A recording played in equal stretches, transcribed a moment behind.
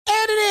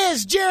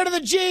is Jared of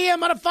the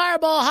GM on a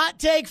Fireball Hot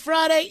Take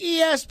Friday,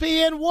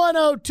 ESPN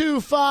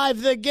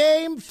 102.5 The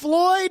Game.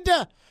 Floyd,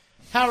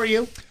 how are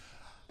you?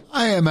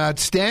 I am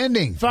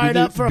outstanding. Fired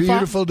up for a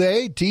beautiful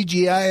day,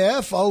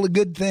 TGIF, all the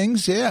good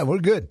things. Yeah, we're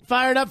good.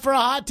 Fired up for a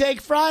Hot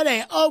Take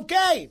Friday.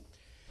 Okay.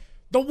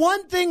 The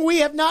one thing we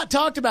have not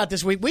talked about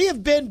this week, we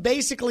have been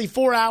basically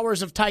 4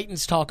 hours of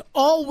Titans talk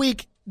all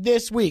week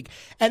this week.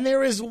 And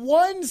there is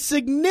one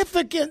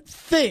significant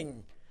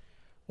thing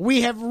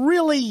we have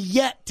really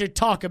yet to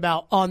talk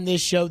about on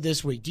this show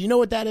this week. Do you know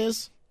what that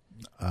is?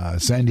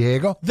 San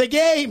Diego? The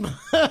game.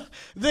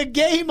 The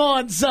game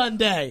on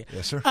Sunday.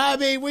 Yes, sir. I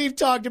mean, we've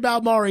talked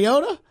about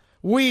Mariota.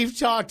 We've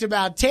talked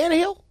about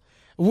Tannehill.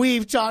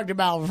 We've talked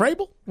about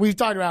Vrabel. We've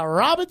talked about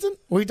Robinson.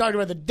 We've talked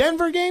about the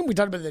Denver game. We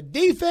talked about the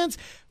defense.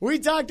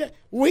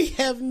 We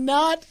have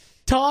not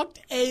talked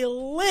a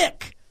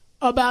lick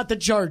about the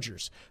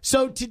Chargers.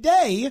 So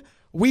today,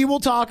 we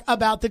will talk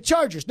about the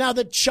Chargers. Now,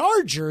 the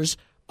Chargers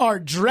are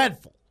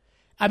dreadful.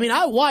 I mean,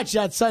 I watched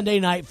that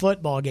Sunday night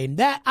football game.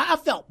 I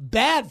felt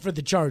bad for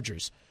the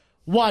Chargers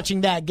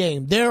watching that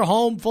game. They're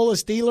home full of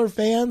Steeler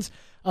fans,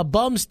 a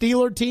bum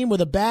Steeler team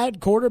with a bad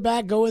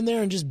quarterback go in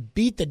there and just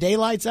beat the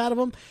daylights out of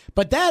them.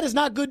 But that is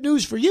not good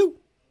news for you.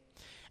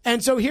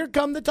 And so here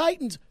come the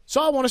Titans.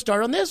 So I want to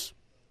start on this.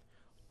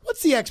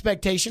 What's the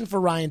expectation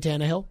for Ryan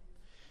Tannehill?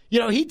 You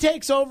know, he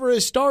takes over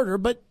as starter,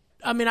 but,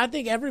 I mean, I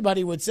think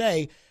everybody would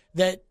say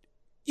that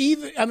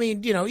even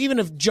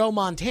if Joe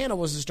Montana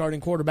was the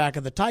starting quarterback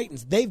of the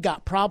Titans, they've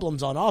got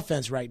problems on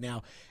offense right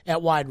now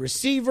at wide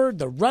receiver,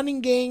 the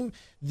running game,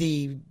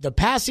 the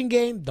passing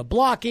game, the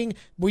blocking.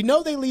 We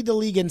know they lead the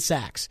league in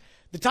sacks.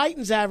 The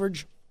Titans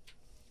average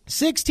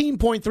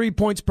 16.3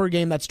 points per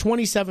game. That's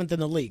 27th in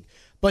the league.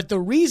 But the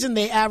reason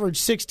they average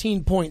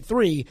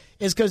 16.3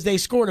 is because they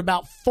scored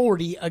about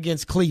 40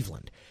 against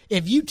Cleveland.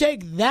 If you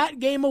take that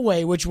game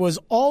away, which was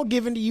all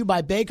given to you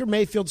by Baker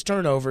Mayfield's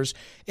turnovers,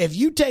 if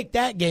you take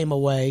that game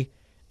away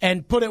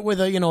and put it with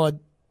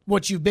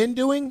what you've been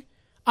doing,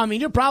 I mean,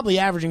 you're probably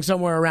averaging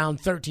somewhere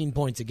around 13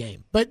 points a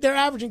game. But they're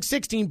averaging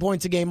 16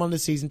 points a game on the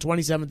season,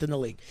 27th in the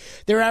league.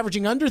 They're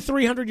averaging under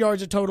 300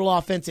 yards of total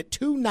offense at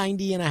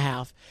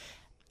 290.5.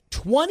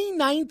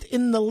 29th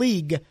in the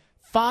league,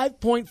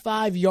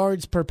 5.5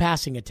 yards per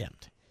passing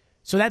attempt.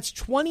 So that's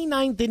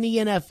 29th in the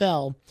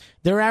NFL.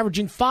 They're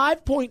averaging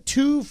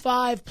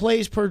 5.25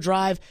 plays per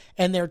drive,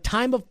 and their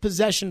time of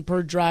possession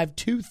per drive,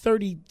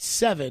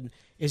 237,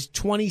 is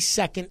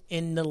 22nd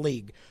in the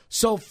league.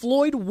 So,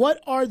 Floyd, what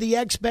are the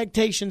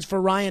expectations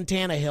for Ryan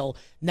Tannehill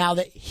now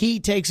that he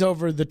takes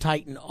over the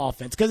Titan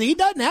offense? Because he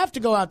doesn't have to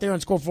go out there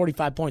and score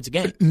 45 points a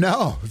game.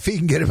 No, if he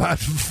can get about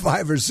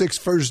 5 or 6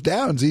 first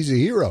downs, he's a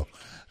hero.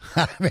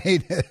 I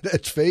mean,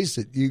 let's face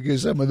it, you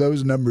get some of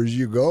those numbers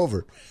you go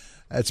over.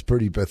 That's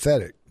pretty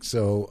pathetic.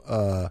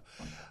 So,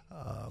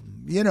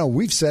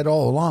 we've said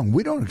all along,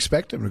 we don't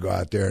expect him to go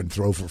out there and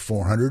throw for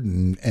 400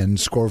 and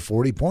score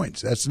 40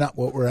 points. That's not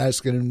what we're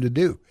asking him to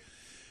do.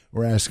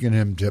 We're asking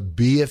him to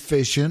be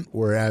efficient.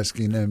 We're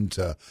asking him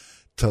to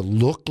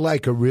look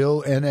like a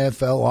real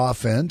NFL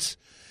offense,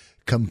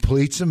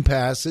 complete some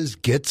passes,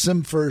 get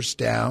some first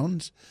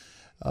downs,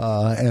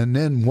 and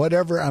then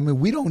whatever. I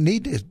mean, we don't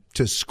need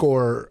to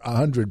score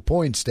 100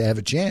 points to have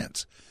a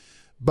chance,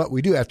 but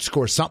we do have to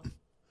score something.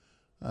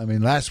 I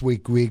mean, last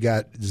week we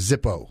got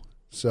Zippo,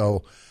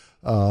 so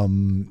it's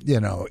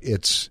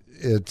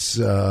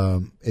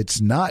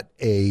not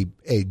a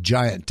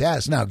giant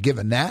task. Now,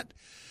 given that,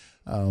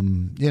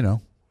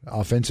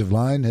 offensive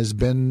line has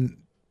been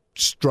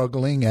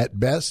struggling at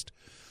best.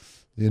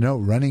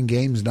 Running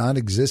game's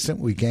non-existent.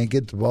 We can't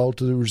get the ball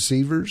to the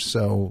receivers,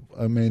 so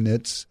I mean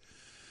it's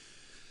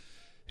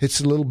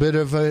a little bit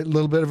of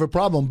a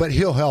problem. But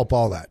he'll help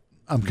all that.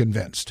 I'm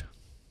convinced.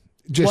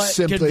 What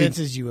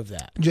convinces you of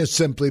that? Just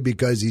simply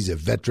because he's a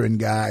veteran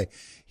guy.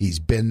 He's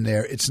been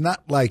there. It's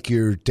not like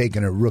you're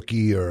taking a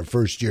rookie or a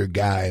first-year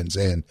guy and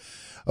saying,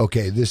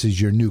 okay, this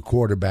is your new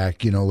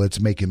quarterback, let's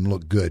make him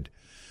look good.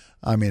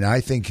 I mean,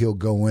 I think he'll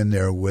go in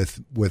there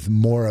with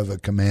more of a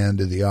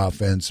command of the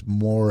offense,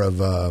 more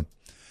of an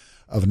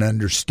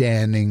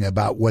understanding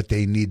about what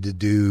they need to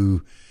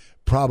do,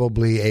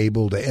 probably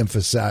able to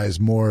emphasize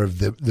more of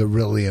the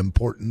really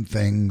important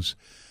things.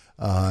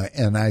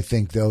 And I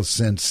think they'll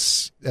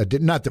sense,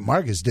 not that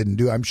Marcus didn't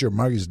do, I'm sure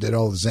Marcus did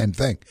all the same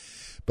thing.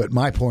 But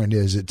my point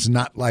is, it's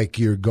not like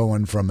you're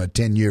going from a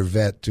 10-year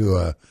vet to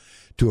a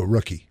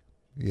rookie.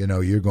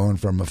 You're going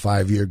from a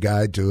 5-year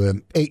guy to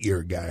an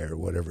 8-year guy or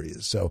whatever he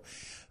is. So,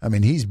 I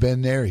mean, he's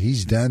been there.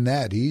 He's done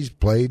that. He's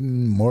played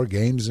in more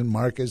games than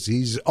Marcus.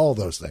 He's all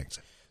those things.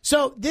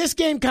 So this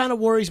game kind of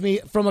worries me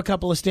from a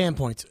couple of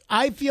standpoints.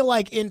 I feel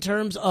like in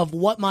terms of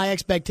what my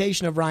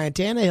expectation of Ryan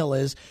Tannehill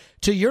is,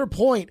 to your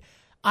point,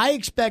 I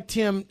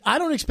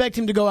don't expect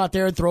him to go out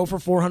there and throw for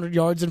 400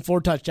 yards and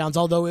 4 touchdowns,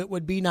 although it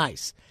would be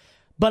nice.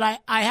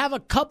 But I have a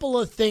couple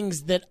of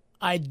things that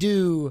I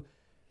do.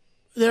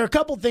 There are a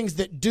couple of things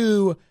that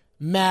do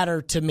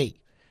matter to me.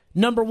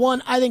 Number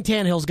one, I think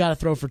Tannehill's got to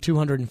throw for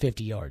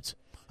 250 yards.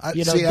 I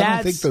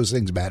don't think those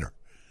things matter.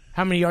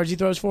 How many yards he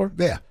throws for?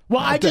 Yeah.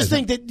 Well, I just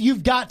think that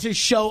you've got to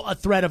show a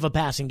threat of a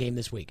passing game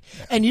this week.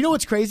 And you know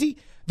what's crazy?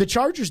 The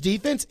Chargers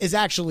defense is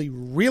actually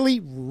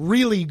really,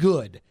 really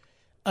good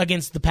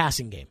against the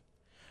passing game.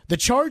 The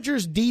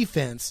Chargers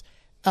defense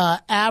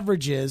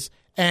averages,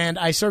 and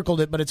I circled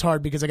it, but it's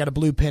hard because I got a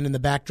blue pen and the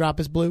backdrop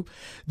is blue.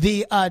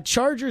 The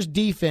Chargers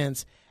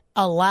defense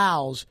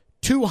allows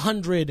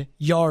 200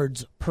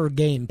 yards per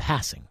game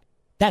passing.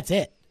 That's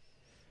it.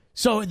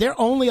 So they're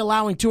only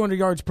allowing 200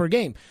 yards per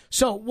game.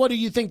 So what do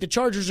you think the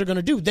Chargers are going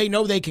to do? They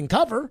know they can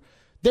cover.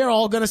 They're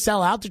all going to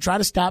sell out to try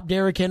to stop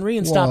Derrick Henry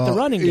and stop the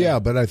running game. Yeah,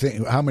 but I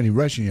think how many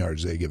rushing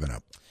yards are they giving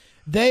up?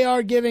 They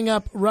are giving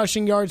up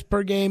rushing yards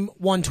per game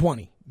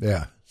 120.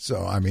 Yeah.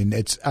 So, I mean,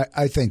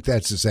 I think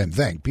that's the same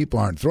thing. People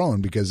aren't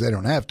throwing because they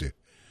don't have to.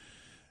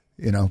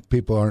 You know,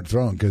 people aren't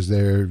throwing because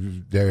they're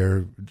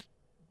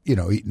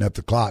eating up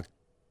the clock,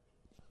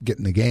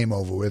 getting the game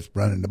over with,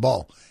 running the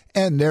ball.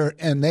 And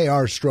they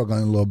are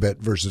struggling a little bit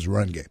versus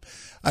run game.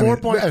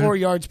 4.4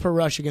 yards per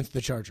rush against the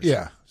Chargers.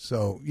 Yeah.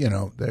 So,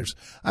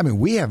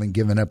 we haven't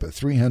given up a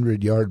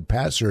 300-yard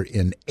passer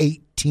in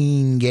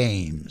 18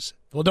 games.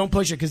 Well, don't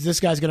push it because this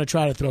guy's going to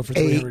try to throw for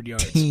 300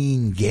 yards.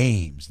 18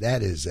 games.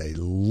 That is a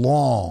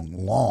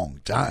long,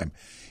 long time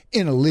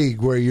in a league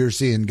where you're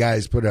seeing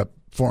guys put up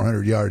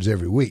 400 yards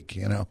every week,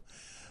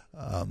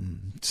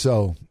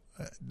 So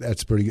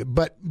that's pretty good.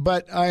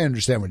 But I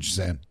understand what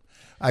you're saying.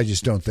 I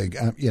just don't think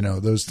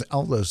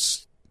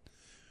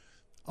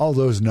all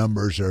those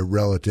numbers are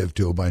relative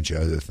to a bunch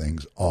of other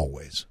things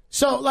always.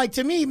 So,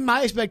 to me,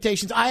 my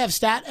expectations, I have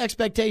stat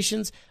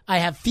expectations, I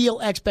have feel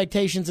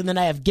expectations, and then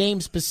I have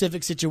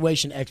game-specific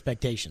situation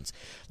expectations.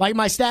 Like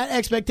my stat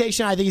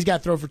expectation, I think he's got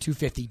to throw for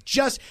 250,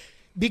 just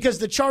because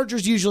the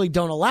Chargers usually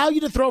don't allow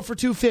you to throw for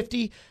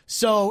 250.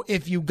 So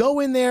if you go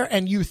in there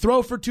and you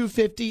throw for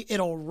 250,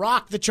 it'll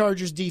rock the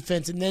Chargers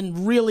defense and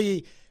then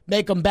really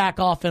make them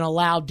back off and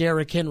allow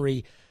Derrick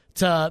Henry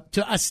to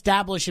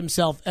establish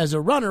himself as a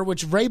runner,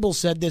 which Vrabel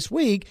said this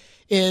week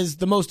is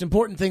the most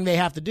important thing they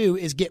have to do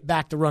is get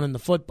back to running the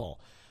football.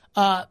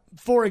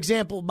 For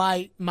example,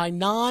 my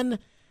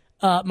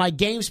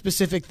game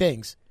specific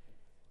things.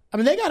 I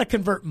mean, they got to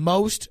convert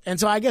most, and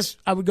so I guess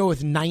I would go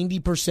with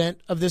 90%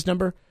 of this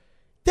number.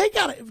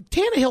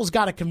 Tannehill's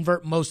got to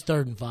convert most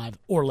 3rd and 5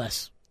 or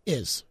less.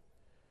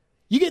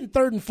 You getting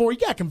 3rd and 4? You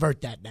got to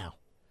convert that now.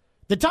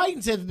 The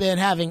Titans have been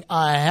having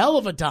a hell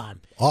of a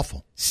time.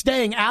 Awful.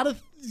 Staying out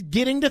of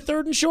getting to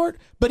 3rd and short,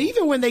 but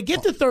even when they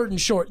get to 3rd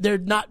and short, they're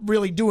not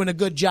really doing a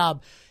good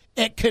job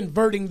at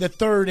converting the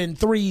 3rd and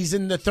 3s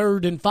and the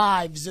 3rd and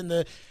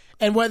 5s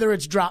and whether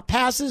it's drop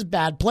passes,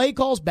 bad play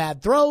calls,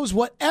 bad throws,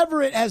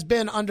 whatever it has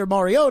been under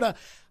Mariota.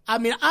 I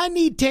mean, I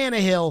need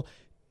Tannehill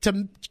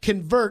to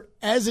convert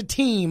as a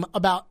team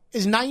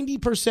is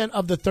 90%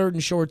 of the 3rd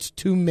and shorts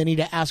too many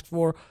to ask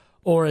for,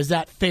 or is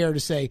that fair to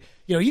say,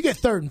 you get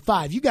 3rd and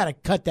 5, you got to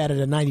cut that at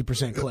a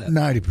 90% clip.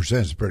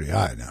 90% is pretty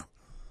high now.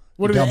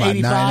 What about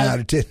 85? 9 out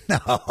of 10? No,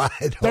 I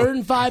don't. 3rd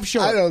and 5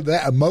 short. I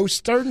don't.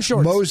 Most 3rd and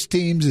short. Most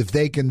teams, if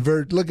they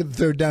convert, look at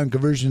the 3rd down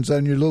conversions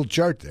on your little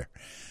chart there.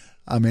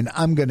 I mean,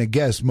 I'm going to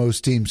guess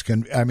most teams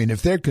can. I mean,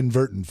 if they're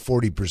converting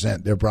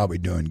 40%, they're probably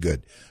doing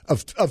good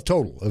of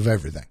total of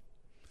everything.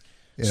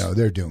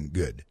 They're doing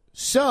good.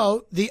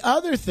 So the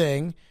other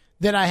thing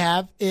that I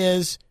have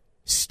is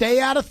stay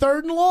out of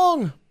 3rd and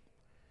long.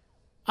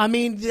 I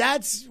mean,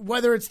 that's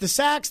whether it's the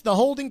sacks, the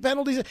holding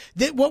penalties.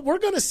 What we're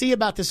going to see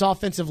about this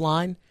offensive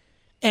line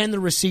and the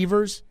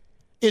receivers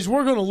is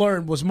we're going to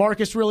learn, was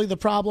Marcus really the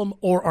problem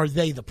or are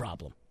they the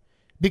problem?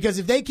 Because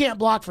if they can't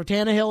block for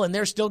Tannehill and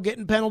they're still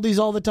getting penalties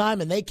all the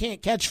time and they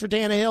can't catch for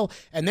Tannehill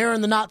and they're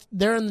in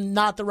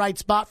not the right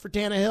spot for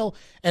Tannehill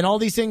and all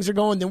these things are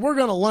going, then we're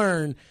going to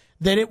learn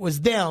that it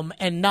was them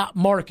and not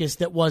Marcus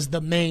that was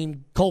the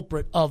main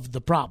culprit of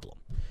the problem.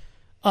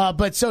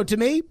 But so to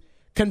me,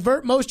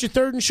 convert most your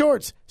 3rd and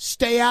shorts.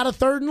 Stay out of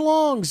 3rd and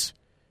longs.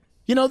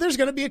 There's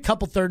going to be a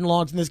couple 3rd and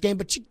longs in this game,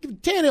 but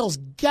Tannehill's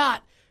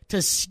got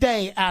to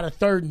stay out of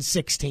 3rd and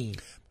 16.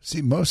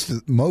 See,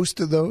 most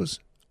of those,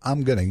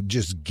 I'm going to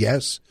just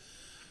guess,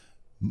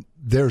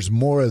 there's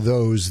more of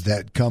those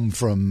that come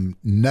from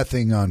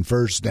nothing on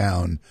 1st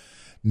down,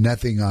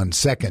 nothing on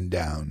 2nd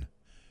down,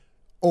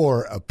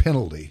 or a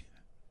penalty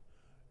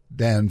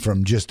than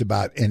from just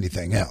about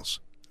anything else.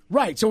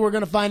 Right, so we're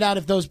going to find out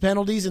if those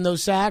penalties and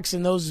those sacks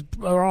and those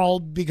are all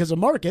because of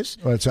Marcus.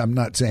 Well, I'm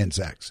not saying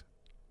sacks.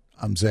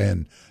 I'm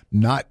saying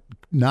not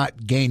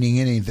gaining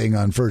anything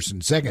on 1st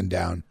and 2nd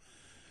down.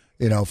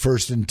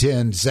 1st and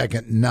 10,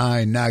 2nd and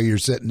 9. Now you're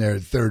sitting there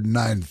at 3rd and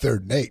 9, 3rd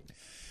and 8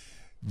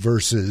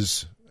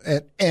 versus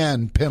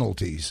and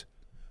penalties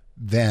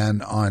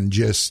than on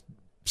just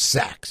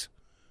sacks.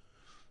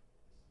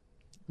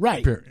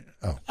 Right.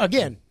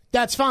 Again,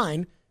 that's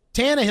fine.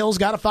 Tannehill's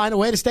got to find a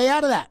way to stay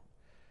out of that.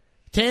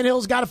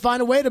 Tannehill's got to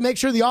find a way to make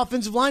sure the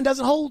offensive line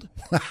doesn't hold.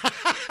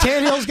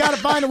 Tannehill's got to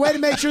find a way to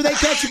make sure they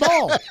catch the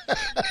ball.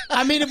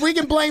 I mean, if we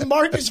can blame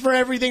Marcus for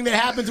everything that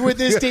happens with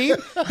this team,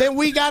 then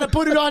we got to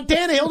put it on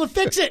Tannehill to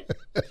fix it.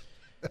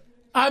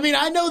 I mean,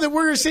 I know that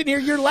we're sitting here,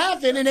 you're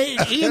laughing, and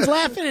Ian's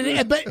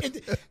laughing, but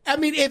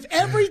if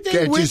everything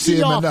Can't you with see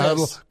the him in the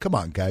huddle? office. Come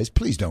on, guys,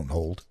 please don't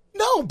hold.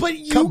 No, but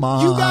you guys,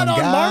 got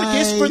on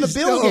Marcus for the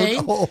Bill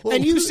game, hold.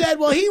 and you said,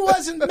 well, he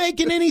wasn't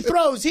making any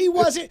throws. He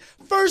wasn't.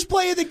 First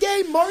play of the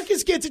game,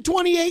 Marcus gets a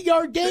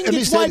 28-yard gain,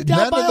 gets wiped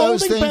out by a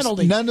holding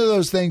penalty. None of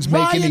those things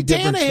make Ryan any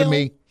difference to Tannehill.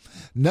 me.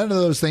 None of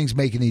those things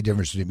make any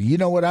difference to me. You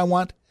know what I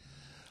want?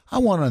 I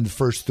want on the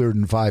first 3rd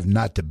and 5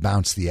 not to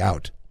bounce the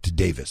out to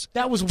Davis.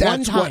 That was That's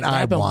one time. what That I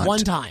happened want. one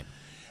time.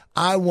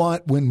 I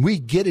want when we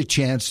get a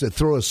chance to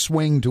throw a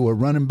swing to a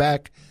running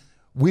back,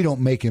 we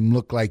don't make him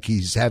look like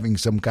he's having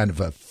some kind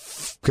of a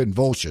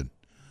convulsion.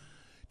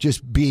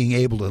 Just being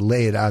able to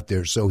lay it out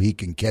there so he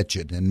can catch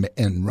it and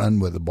run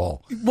with the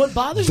ball. What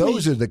bothers me,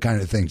 those are the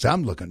kind of things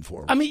I'm looking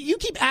for. I mean, you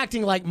keep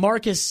acting like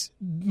Marcus's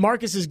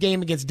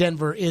game against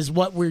Denver is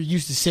what we're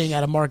used to seeing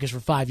out of Marcus for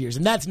 5 years,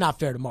 and that's not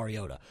fair to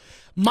Mariota.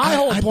 My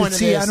whole point of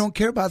this, I don't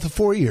care about the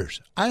 4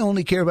 years. I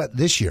only care about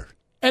this year.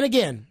 and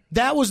again,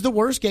 that was the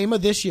worst game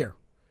of this year.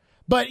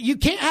 But you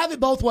can't have it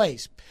both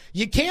ways.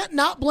 You can't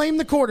not blame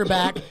the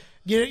quarterback.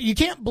 You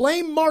can't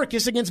blame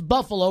Marcus against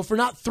Buffalo for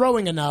not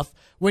throwing enough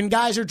when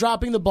guys are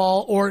dropping the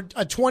ball or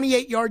a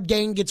 28-yard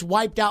gain gets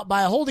wiped out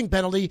by a holding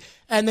penalty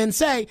and then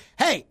say,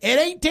 hey, it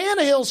ain't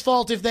Tannehill's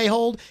fault if they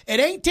hold.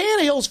 It ain't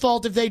Tannehill's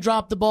fault if they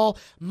drop the ball.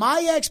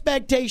 My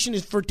expectation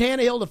is for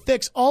Tannehill to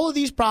fix all of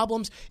these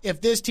problems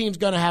if this team's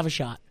going to have a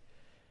shot.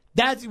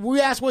 We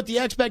asked what the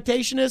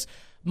expectation is.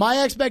 My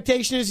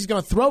expectation is he's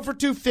going to throw for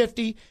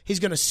 250. He's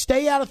going to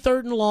stay out of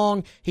 3rd and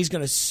long. He's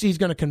going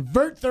to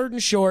convert 3rd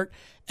and short,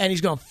 and he's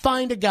going to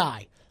find a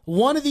guy.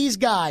 One of these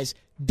guys,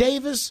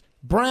 Davis,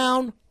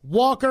 Brown,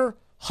 Walker,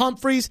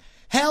 Humphreys.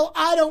 Hell,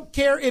 I don't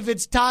care if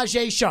it's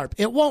Tajay Sharp.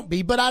 It won't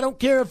be, but I don't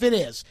care if it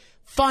is.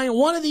 Find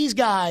one of these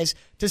guys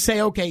to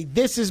say, okay,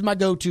 this is my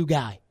go-to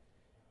guy.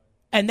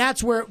 And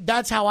that's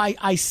how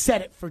I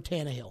set it for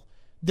Tannehill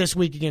this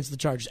week against the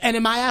Chargers. And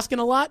am I asking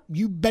a lot?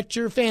 You bet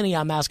your fanny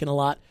I'm asking a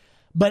lot.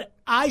 But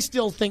I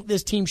still think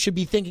this team should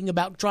be thinking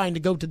about trying to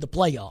go to the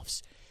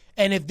playoffs.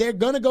 And if they're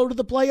going to go to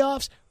the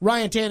playoffs,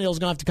 Ryan Tannehill's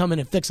going to have to come in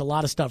and fix a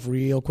lot of stuff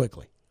real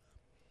quickly.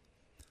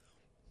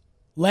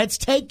 Let's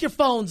take your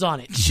phones on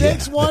it.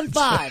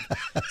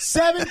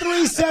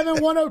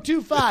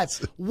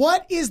 615-737-1025.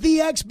 What is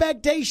the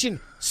expectation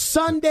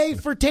Sunday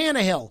for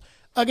Tannehill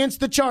against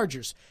the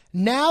Chargers?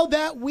 Now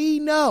that we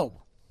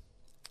know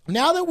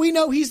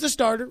he's the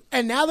starter,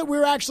 and now that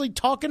we're actually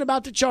talking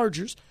about the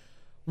Chargers,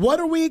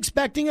 what are we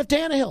expecting of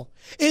Tannehill?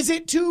 Is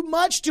it too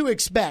much to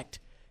expect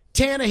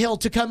Tannehill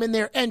to come in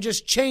there and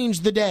just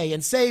change the day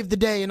and save the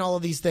day and all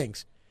of these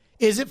things?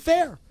 Is it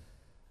fair?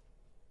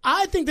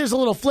 I think there's a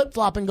little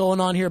flip-flopping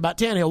going on here about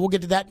Tannehill. We'll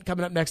get to that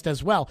coming up next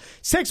as well.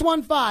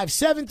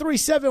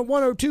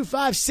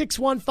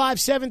 615-737-1025,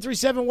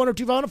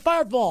 615-737-1025 on a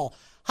Fireball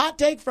Hot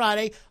Take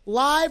Friday,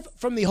 live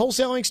from the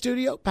wholesaling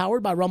studio,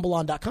 powered by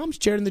RumbleOn.com.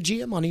 Jared and the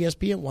GM on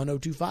ESPN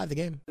 1025, The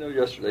Game. I know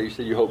yesterday you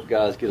said you hope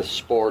guys get a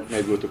spark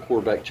maybe with the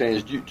quarterback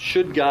change.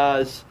 Should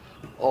guys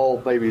all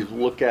maybe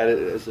look at it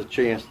as a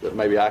chance that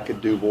maybe I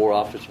could do more?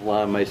 Offensive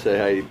line may say,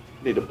 hey,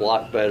 need to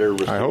block better.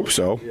 I hope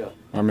so. Yeah.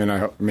 I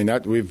mean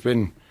that we've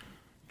been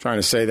trying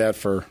to say that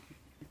for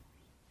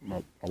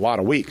a lot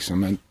of weeks. I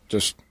mean,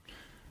 just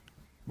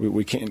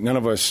we can't. None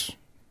of us,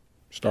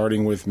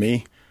 starting with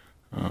me,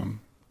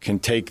 can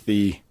take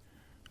the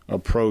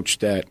approach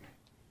that,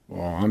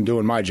 well, I'm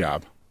doing my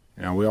job.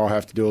 You know, we all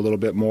have to do a little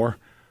bit more.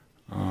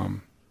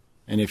 And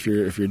if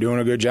you're doing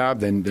a good job,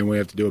 then we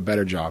have to do a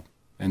better job.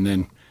 And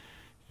then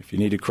if you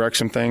need to correct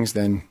some things,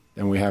 then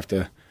we have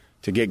to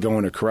get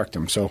going to correct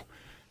them. So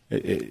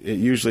it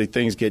usually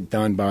things get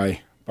done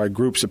by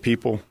groups of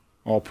people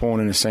all pulling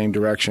in the same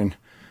direction,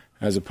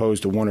 as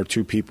opposed to one or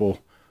two people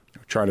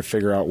trying to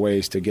figure out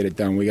ways to get it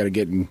done. We got to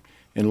get in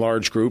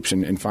large groups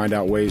and find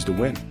out ways to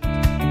win.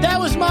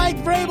 That was Mike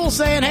Vrabel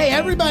saying, hey,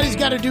 everybody's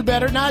got to do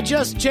better, not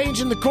just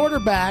changing the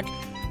quarterback,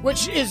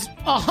 which is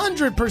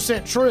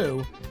 100%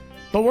 true.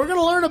 But we're going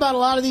to learn about a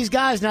lot of these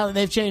guys now that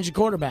they've changed the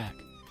quarterback.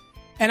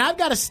 And I've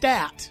got a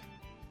stat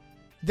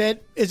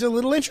that is a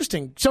little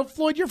interesting. So,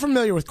 Floyd, you're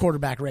familiar with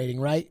quarterback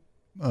rating, right?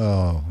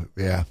 Oh,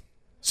 yeah.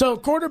 So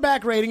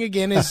quarterback rating,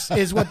 again,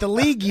 is what the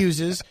league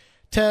uses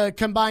to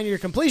combine your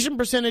completion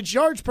percentage,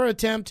 yards per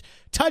attempt,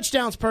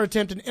 touchdowns per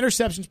attempt, and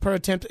interceptions per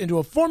attempt into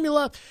a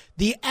formula.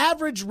 The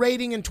average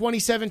rating in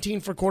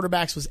 2017 for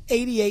quarterbacks was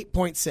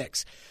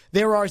 88.6.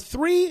 There are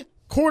 3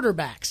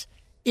 quarterbacks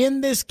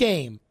in this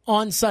game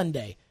on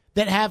Sunday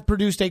that have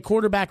produced a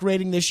quarterback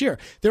rating this year.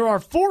 There are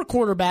 4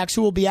 quarterbacks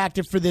who will be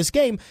active for this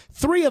game,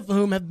 3 of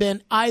whom have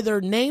been either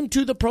named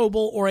to the Pro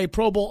Bowl or a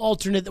Pro Bowl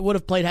alternate that would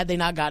have played had they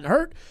not gotten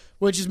hurt,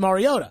 which is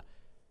Mariota.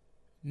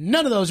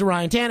 None of those are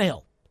Ryan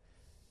Tannehill.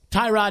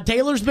 Tyrod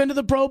Taylor's been to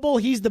the Pro Bowl.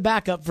 He's the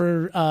backup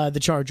for the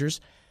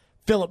Chargers.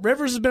 Phillip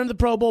Rivers has been to the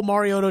Pro Bowl.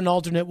 Mariota, an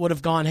alternate, would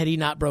have gone had he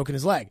not broken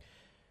his leg.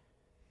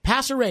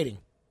 Passer rating.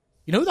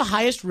 You know who the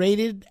highest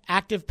rated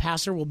active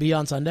passer will be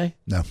on Sunday?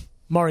 No.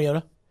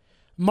 Mariota.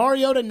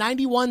 Mariota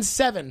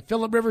 91.7.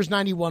 Phillip Rivers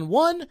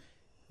 91.1.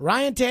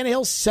 Ryan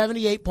Tannehill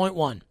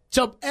 78.1.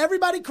 So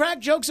everybody crack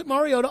jokes at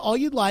Mariota all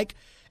you'd like,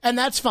 and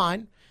that's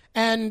fine.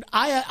 And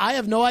I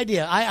have no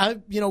idea.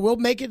 We'll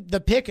make it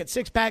the pick at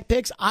Six Pack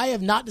Picks. I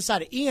have not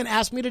decided. Ian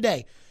asked me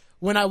today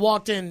when I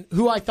walked in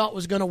who I thought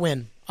was going to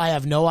win. I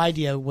have no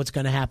idea what's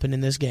going to happen in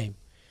this game.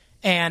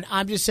 And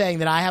I'm just saying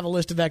that I have a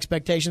list of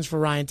expectations for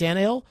Ryan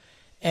Tannehill,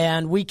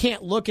 and we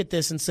can't look at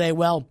this and say,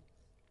 well,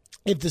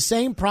 if the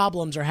same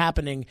problems are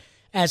happening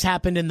as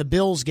happened in the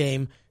Bills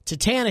game to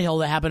Tannehill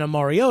that happened to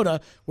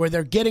Mariota, where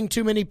they're getting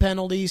too many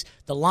penalties,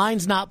 the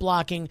line's not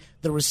blocking,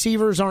 the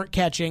receivers aren't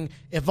catching,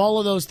 if all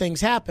of those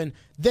things happen,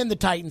 then the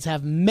Titans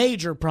have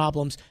major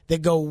problems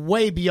that go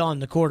way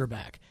beyond the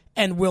quarterback,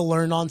 and we'll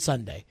learn on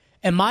Sunday.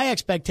 And my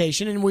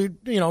expectation, and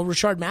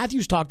Rashard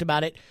Matthews talked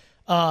about it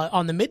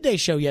on the midday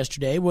show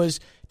yesterday,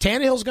 was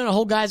Tannehill's going to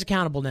hold guys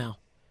accountable now.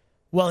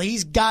 Well,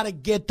 he's got to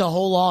get the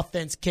whole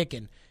offense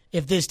kicking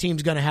if this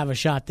team's going to have a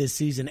shot this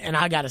season, and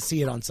I got to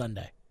see it on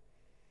Sunday.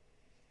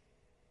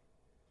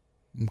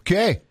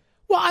 Okay.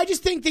 Well, I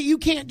just think that you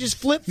can't just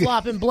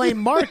flip-flop and blame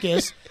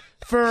Marcus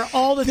for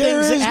all the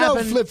there things that happen.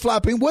 There is no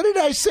flip-flopping. What did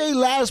I say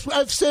last?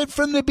 I've said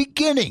from the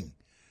beginning.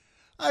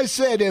 I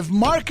said if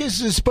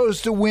Marcus is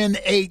supposed to win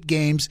 8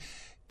 games,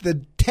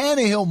 the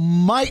Tannehill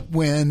might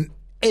win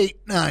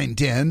 8, 9,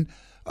 10,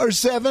 or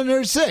 7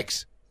 or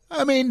 6.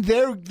 I mean,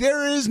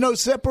 there is no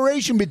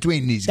separation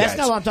between these guys. That's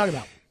not what I'm talking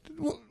about.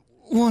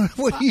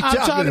 What are you I'm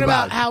talking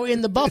about how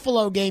in the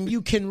Buffalo game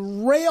you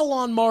can rail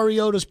on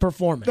Mariota's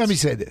performance. Let me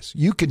say this.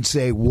 You can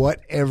say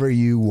whatever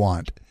you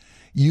want.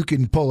 You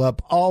can pull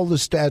up all the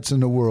stats in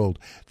the world.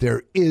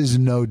 There is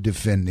no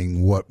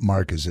defending what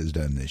Marcus has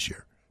done this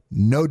year.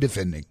 No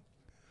defending.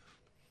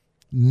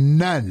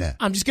 None.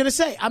 I'm just going to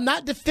say, I'm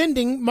not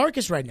defending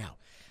Marcus right now.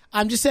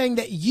 I'm just saying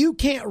that you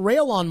can't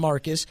rail on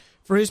Marcus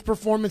for his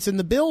performance in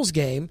the Bills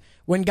game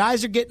when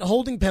guys are getting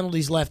holding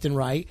penalties left and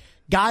right,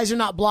 guys are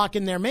not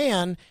blocking their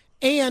man,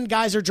 and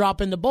guys are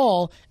dropping the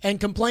ball, and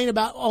complain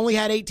about only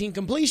had 18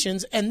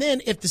 completions. And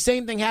then if the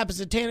same thing happens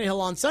to Tannehill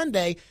on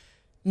Sunday,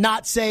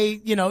 not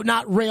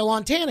rail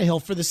on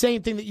Tannehill for the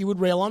same thing that you would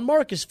rail on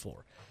Marcus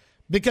for.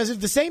 Because if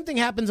the same thing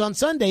happens on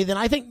Sunday, then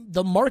I think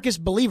the Marcus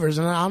believers,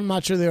 and I'm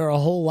not sure there are a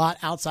whole lot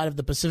outside of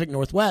the Pacific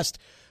Northwest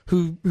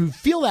who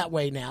feel that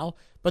way now,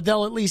 but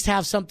they'll at least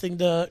have something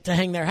to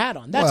hang their hat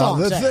on. That's all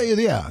I'm saying.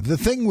 The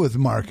thing with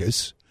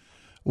Marcus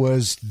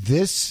was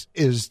this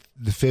is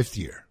the 5th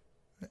year.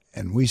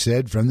 And we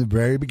said from the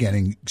very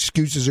beginning,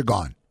 excuses are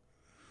gone.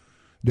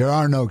 There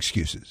are no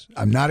excuses.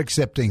 I'm not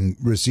accepting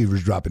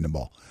receivers dropping the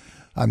ball.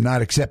 I'm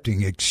not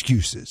accepting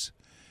excuses.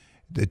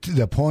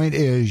 The point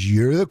is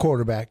you're the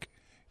quarterback.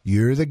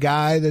 You're the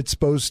guy that's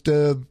supposed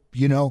to,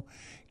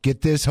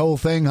 get this whole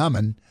thing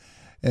humming.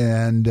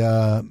 And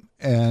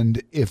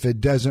if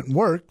it doesn't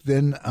work,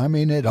 then,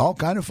 it all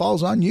kind of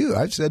falls on you.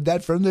 I've said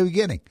that from the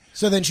beginning.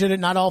 So then should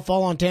it not all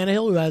fall on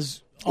Tannehill, who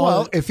has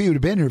if he would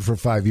have been here for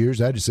 5 years,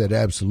 I'd have said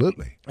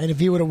absolutely. And if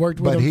he would have worked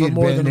with him for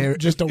more than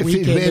just a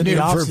weekend in the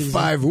offseason. If he'd been here for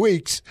 5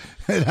 weeks,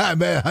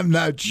 I'm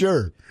not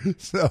sure.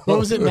 So, what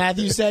was it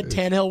Matthew said?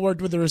 Tannehill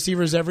worked with the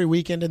receivers every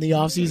weekend in the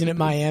offseason at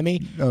Miami.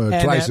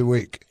 Twice a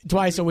week.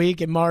 Twice a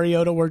week, and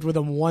Mariota worked with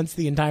him once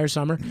the entire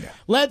summer. Yeah.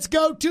 Let's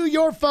go to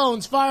your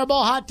phones.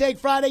 Fireball Hot Take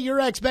Friday, your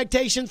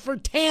expectations for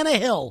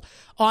Tannehill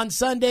on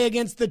Sunday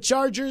against the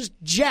Chargers.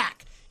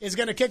 Jack is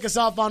going to kick us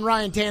off on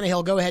Ryan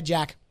Tannehill. Go ahead,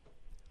 Jack.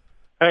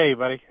 Hey,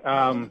 buddy.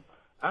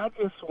 I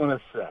just want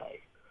to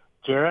say,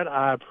 Jared,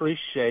 I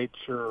appreciate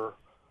your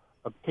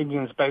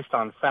opinions based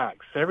on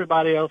facts.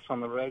 Everybody else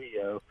on the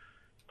radio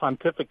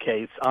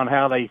pontificates on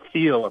how they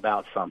feel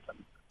about something.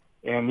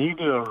 And you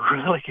do a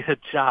really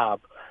good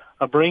job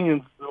of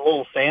bringing a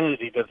little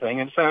sanity to the thing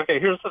and saying, okay,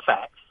 here's the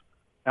facts.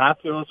 And I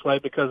feel this way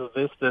because of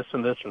this, this,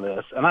 and this, and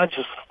this. And I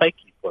just thank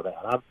you for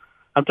that.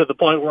 I'm to the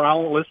point where I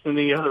won't listen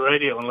to any other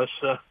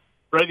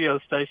radio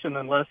station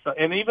unless,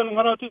 and even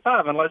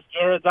 102.5 unless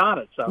Jared's on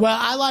it. So. Well,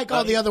 I like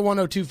all the other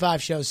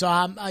 102.5 shows,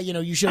 so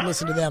you should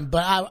listen to them.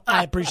 But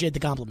I appreciate the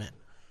compliment.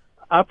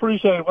 I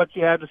appreciate what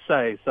you had to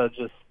say. So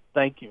just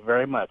thank you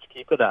very much.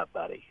 Keep it up,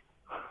 buddy.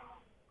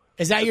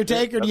 Is that your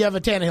take, or do you have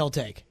a Tannehill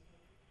take?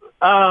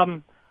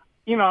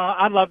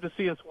 I'd love to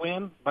see us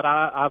win, but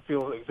I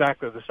feel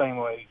exactly the same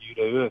way you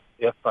do.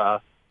 If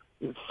the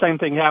same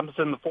thing happens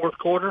in the fourth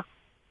quarter,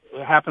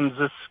 it happens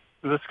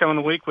this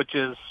coming week, which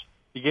is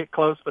you get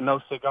close but no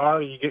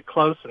cigar. You get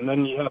close and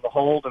then you have a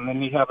hold and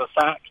then you have a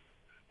sack,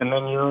 and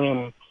then you're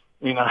in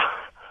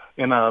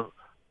a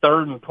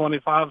 3rd and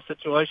 25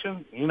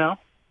 situation.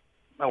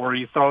 Where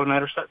you throw an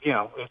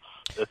interception.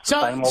 It's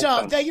the same old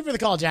thing. Thank you for the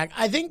call, Jack.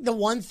 I think the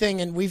one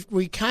thing, and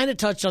we kind of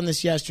touched on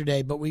this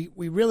yesterday, but we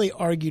really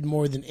argued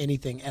more than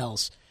anything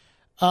else.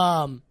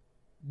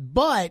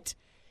 But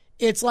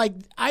it's like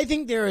I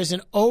think there is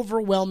an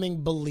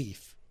overwhelming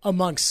belief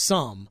amongst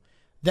some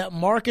that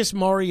Marcus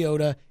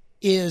Mariota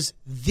is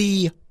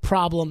the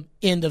problem,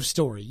 end of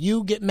story.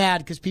 You get mad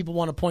because people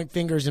want to point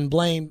fingers and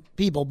blame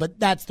people, but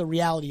that's the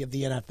reality of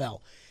the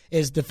NFL,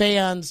 is the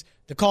fans,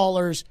 the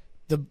callers,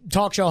 the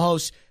talk show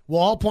hosts will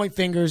all point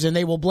fingers and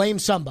they will blame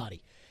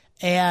somebody.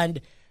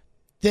 And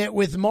that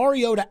with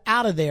Mariota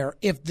out of there,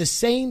 if the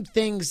same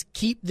things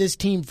keep this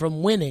team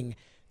from winning,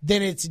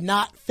 then it's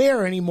not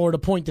fair anymore to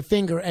point the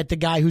finger at the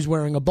guy who's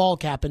wearing a ball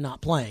cap and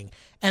not playing.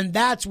 And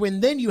that's when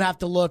then you have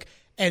to look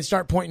and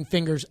start pointing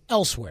fingers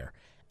elsewhere.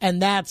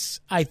 And that's,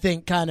 I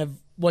think, kind of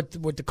what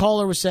the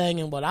caller was saying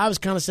and what I was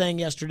kind of saying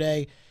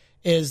yesterday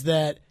is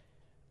that,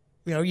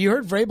 you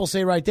heard Vrabel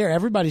say right there,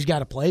 everybody's got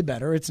to play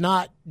better. It's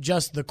not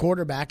just the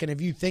quarterback. And if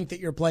you think that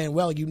you're playing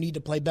well, you need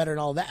to play better and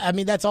all that. I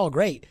mean, that's all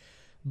great.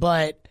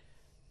 But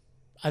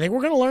I think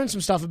we're going to learn some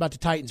stuff about the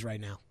Titans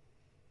right now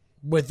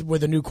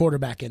with a new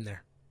quarterback in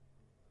there.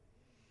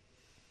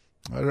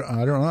 I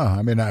don't know.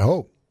 I mean, I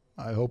hope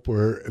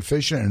we're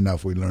efficient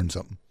enough we learn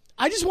something.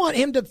 I just want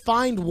him to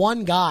find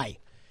one guy.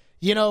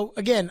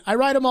 Again, I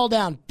write them all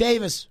down.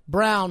 Davis,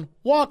 Brown,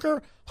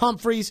 Walker,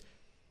 Humphreys,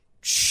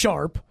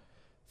 Sharp,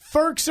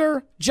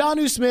 Ferkser,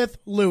 Jonnu Smith,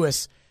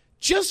 Lewis.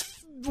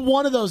 Just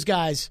one of those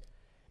guys.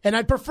 And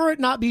I'd prefer it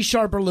not be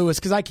Sharp or Lewis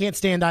because I can't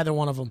stand either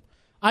one of them.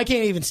 I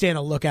can't even stand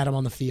to look at them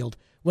on the field.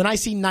 When I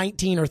see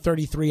 19 or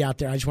 33 out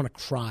there, I just want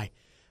to cry.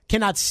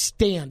 Cannot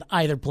stand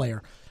either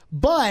player.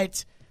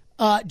 But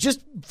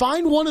just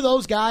find one of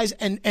those guys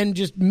and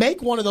just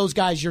make one of those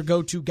guys your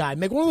go-to guy.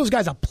 Make one of those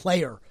guys a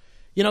player.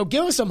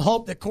 Give us some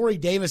hope that Corey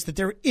Davis, that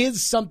there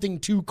is something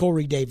to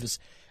Corey Davis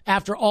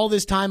after all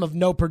this time of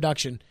no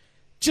production.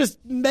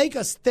 Just make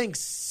us think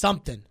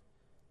something.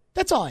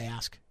 That's all I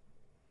ask.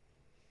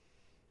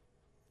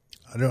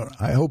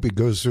 I hope he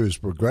goes through his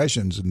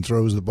progressions and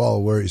throws the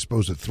ball where he's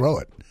supposed to throw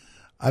it.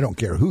 I don't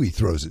care who he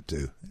throws it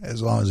to,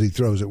 as long as he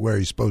throws it where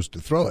he's supposed to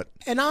throw it.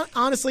 And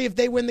honestly, if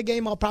they win the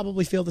game, I'll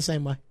probably feel the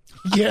same way.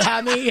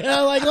 I mean,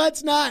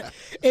 let's not.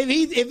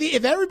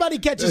 If everybody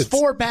catches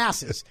 4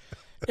 passes,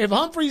 if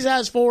Humphreys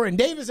has 4 and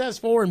Davis has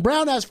 4 and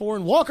Brown has 4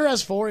 and Walker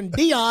has 4 and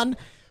Dion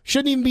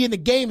shouldn't even be in the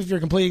game if you're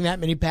completing that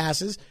many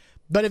passes.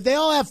 But if they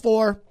all have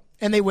 4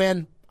 and they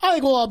win, I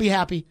think we'll all be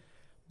happy.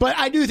 But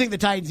I do think the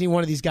Titans need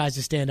one of these guys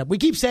to stand up. We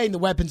keep saying the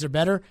weapons are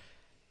better.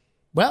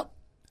 Well,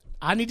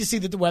 I need to see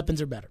that the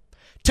weapons are better.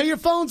 To your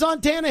phones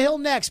on Tannehill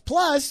next.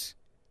 Plus,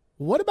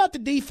 what about the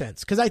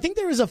defense? Because I think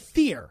there is a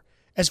fear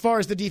as far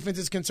as the defense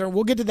is concerned.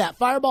 We'll get to that.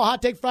 Fireball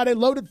Hot Take Friday,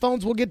 loaded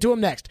phones. We'll get to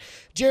them next.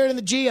 Jared and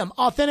the GM,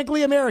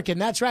 Authentically American.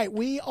 That's right.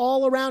 We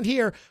all around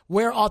here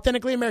wear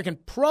Authentically American.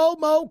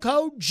 Promo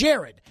code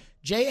Jared.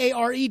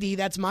 Jared.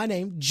 That's my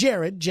name.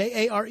 Jared.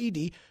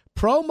 Jared.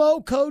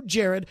 Promo code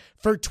Jared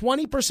for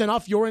 20%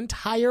 off your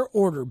entire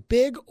order,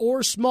 big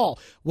or small.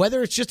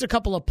 Whether it's just a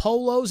couple of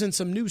polos and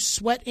some new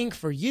sweat ink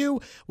for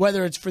you,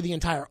 whether it's for the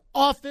entire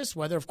office,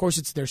 whether, of course,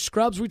 it's their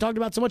scrubs we talked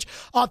about so much.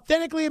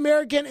 Authentically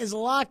American is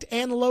locked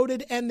and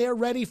loaded, and they're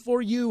ready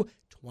for you.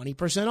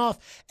 20% off.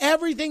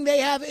 Everything they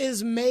have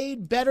is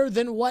made better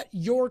than what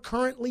you're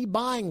currently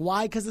buying.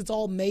 Why? Because it's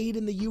all made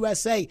in the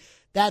USA.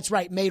 That's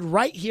right, made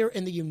right here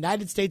in the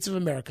United States of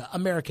America.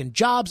 American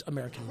jobs,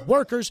 American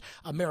workers,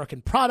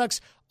 American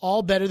products,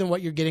 all better than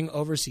what you're getting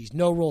overseas.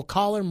 No roll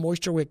collar,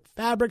 moisture wick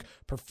fabric,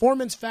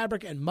 performance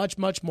fabric, and much,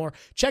 much more.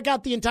 Check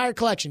out the entire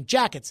collection.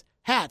 Jackets,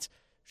 hats,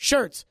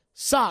 shirts,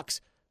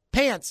 socks,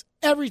 pants,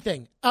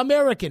 everything.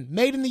 American,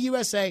 made in the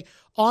USA,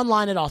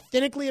 online at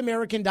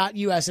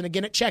authenticallyamerican.us. And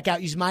again, at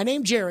checkout, use my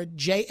name, Jared,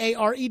 Jared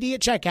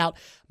at checkout.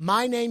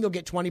 My name, you'll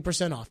get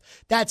 20% off.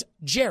 That's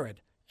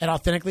Jared at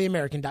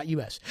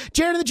authenticallyamerican.us.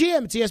 Jared and the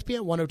GM, it's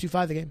ESPN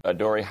 102.5 The Game.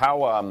 Dory,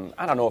 how,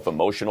 I don't know if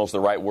emotional is the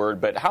right word,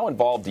 but how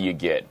involved do you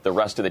get, the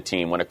rest of the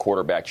team, when a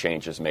quarterback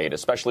change is made,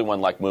 especially when,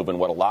 like, moving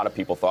what a lot of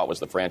people thought was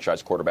the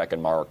franchise quarterback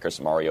in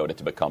Marcus Mariota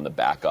to become the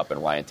backup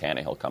and Ryan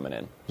Tannehill coming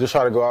in? Just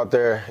try to go out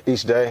there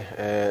each day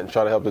and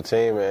try to help the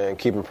team and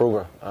keep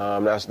improving.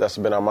 That's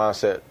been our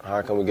mindset.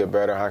 How can we get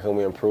better? How can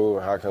we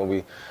improve? How can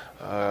we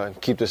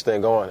keep this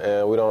thing going?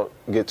 And we don't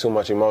get too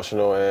much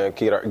emotional and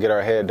get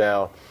our head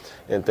down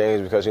in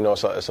things because, you know,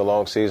 it's a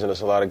long season.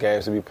 There's a lot of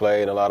games to be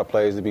played and a lot of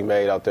plays to be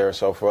made out there.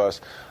 So for us,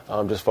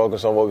 just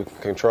focus on what we can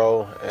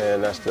control,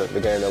 and that's the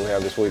game that we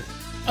have this week.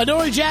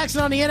 Adoree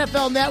Jackson on the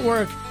NFL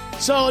Network.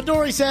 So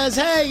Adoree says,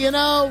 hey, you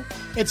know,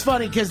 it's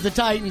funny because the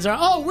Titans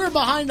are, we're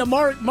behind the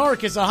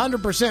Marcus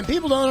 100%.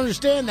 People don't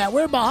understand that.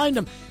 We're behind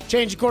them.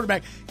 Change the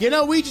quarterback. You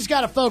know, we just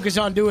got to focus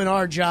on doing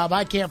our job.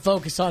 I can't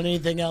focus on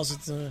anything else.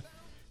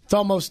 It's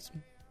almost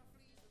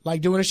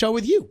like doing a show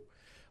with you.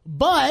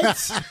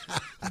 But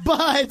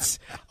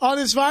on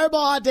this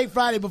Fireball Hot Take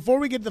Friday, before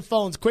we get to the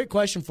phones, quick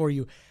question for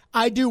you.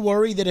 I do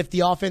worry that if the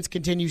offense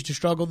continues to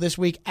struggle this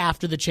week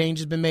after the change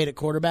has been made at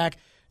quarterback,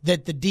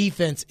 that the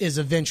defense is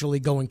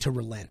eventually going to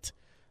relent.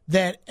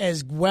 That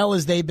as well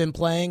as they've been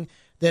playing,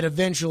 that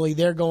eventually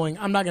they're going,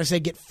 I'm not going to say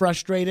get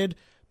frustrated,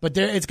 but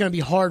it's going to be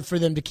hard for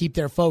them to keep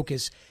their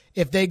focus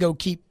if they go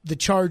keep the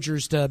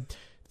Chargers to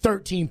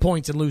 13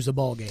 points and lose a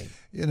ball game.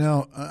 You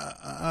know,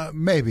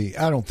 maybe.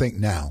 I don't think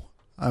now.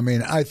 I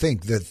mean, I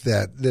think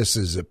that this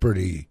is a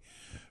pretty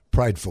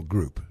prideful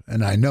group,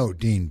 and I know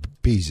Dean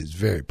Pease is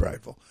very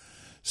prideful.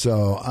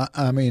 So,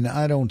 I mean,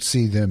 I don't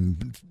see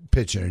them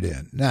pitching it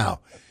in. Now,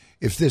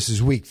 if this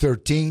is week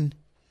 13,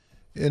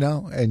 you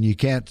know, and you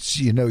can't,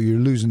 you know, you're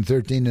losing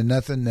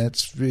 13-0,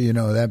 that's, you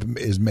know, that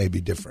is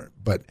maybe different.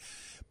 But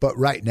But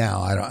right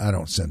now, I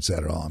don't sense that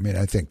at all. I mean,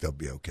 I think they'll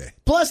be okay.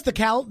 Plus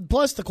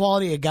the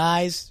quality of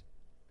guys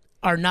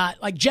are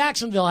not like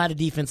Jacksonville had a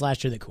defense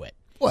last year that quit.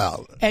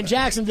 Well, and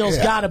Jacksonville's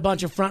got a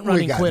bunch of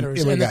front-running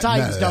quitters, and the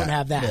Titans don't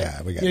have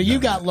that. Yeah, you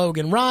got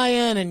Logan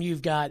Ryan, and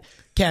you've got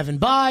Kevin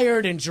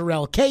Byard, and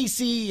Jarrell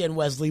Casey, and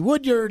Wesley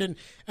Woodyard,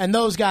 and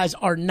those guys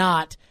are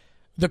not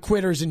the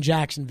quitters in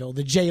Jacksonville.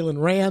 The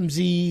Jalen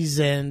Ramseys,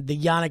 and the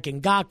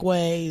Yannick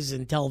Ngakwe's,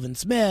 and Telvin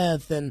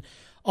Smith, and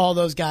all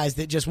those guys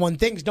that just when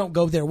things don't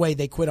go their way,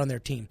 they quit on their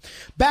team.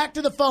 Back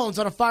to the phones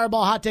on a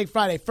Fireball Hot Take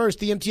Friday. First,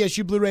 the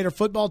MTSU Blue Raider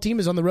football team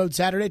is on the road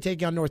Saturday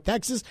taking on North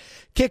Texas.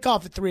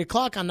 Kickoff at 3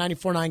 o'clock on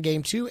 94.9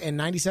 Game 2 and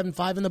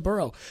 97.5 in the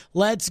Borough.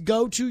 Let's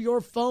go to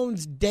your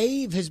phones.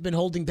 Dave has been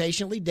holding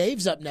patiently.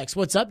 Dave's up next.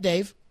 What's up,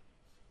 Dave?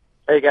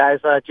 Hey, guys.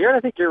 Jared,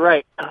 I think you're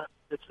right.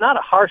 It's not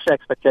a harsh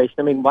expectation.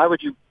 I mean, why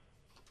would you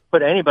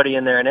put anybody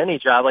in there in any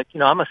job? Like,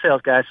 I'm a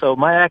sales guy, so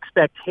my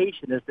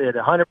expectation is that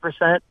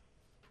 100%.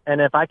 And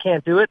if I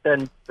can't do it,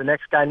 then the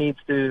next guy needs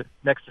to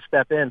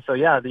step in. So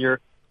yeah, you're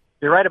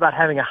right about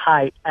having a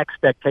high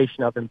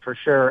expectation of him for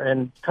sure.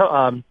 And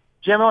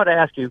Jim, I want to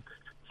ask you.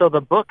 So the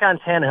book on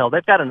Tannehill,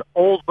 they've got an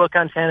old book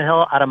on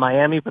Tannehill out of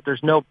Miami, but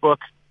there's no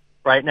book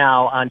right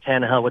now on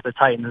Tannehill with the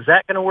Titans. Is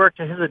that going to work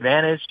to his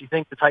advantage? Do you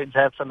think the Titans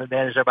have some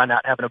advantage there by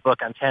not having a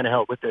book on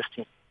Tannehill with this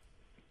team?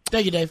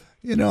 Thank you, Dave.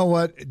 You know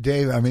what,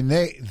 Dave? I mean,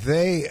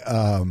 they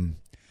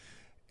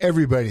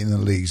everybody in the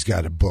league's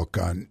got a book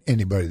on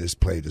anybody that's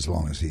played as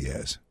long as he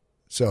has.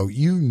 So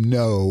you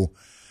know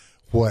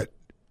what,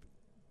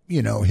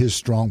 his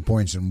strong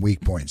points and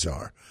weak points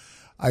are.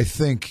 I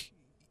think,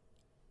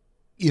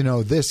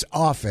 this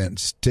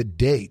offense to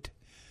date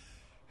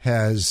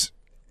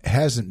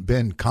hasn't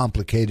been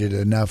complicated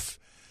enough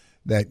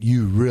that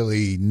you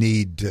really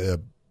need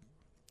to.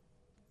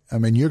 I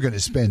mean, you're going to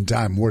spend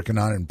time working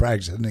on it and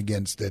practicing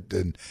against it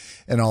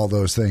and all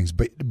those things,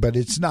 but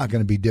it's not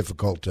going to be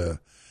difficult to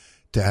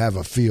have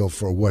a feel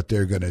for what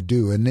they're going to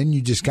do. And then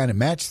you just kind of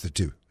match the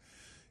two.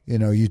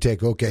 You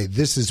take, okay,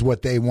 this is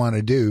what they want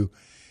to do.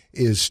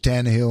 Is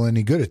Tannehill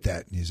any good at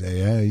that? And you say,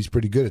 yeah, he's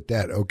pretty good at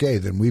that. Okay,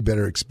 then we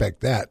better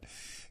expect that.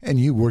 And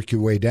you work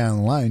your way down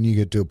the line. You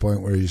get to a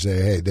point where you say,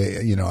 hey,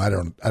 I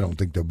don't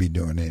think they'll be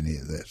doing any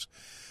of this.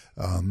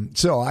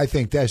 So I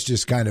think that's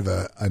just kind of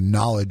a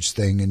knowledge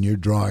thing, and you're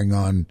drawing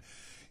on,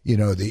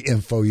 the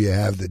info you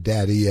have, the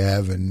data you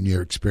have, and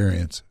your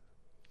experience.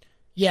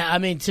 Yeah, I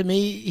mean, to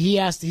me, he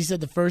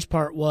said the first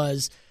part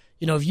was,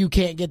 if you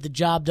can't get the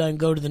job done,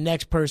 go to the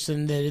next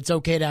person, that it's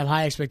okay to have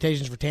high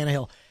expectations for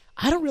Tannehill.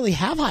 I don't really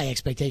have high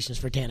expectations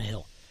for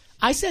Tannehill.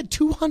 I said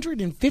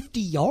 250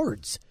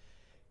 yards.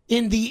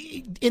 In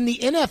the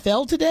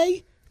NFL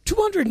today,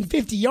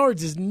 250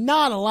 yards is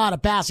not a lot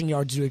of passing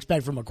yards to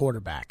expect from a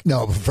quarterback.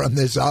 No, but from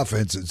this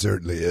offense, it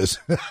certainly is.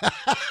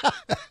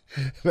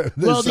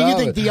 Well, do you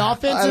think the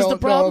offense is the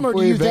problem, or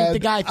do you think the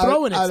guy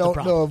throwing it's the problem?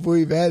 I don't know if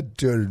we've had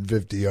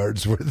 250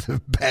 yards worth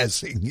of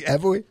passing,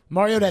 have we?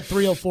 Mariota had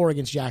 304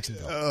 against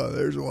Jacksonville. Oh,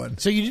 there's one.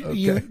 So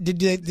did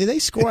they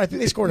score? I think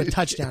they scored a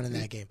touchdown in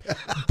that game.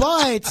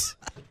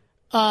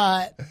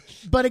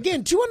 But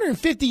again,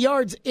 250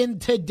 yards in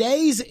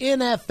today's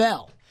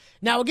NFL.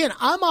 Now, again,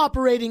 I'm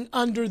operating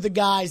under the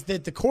guise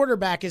that the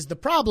quarterback is the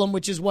problem,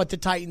 which is what the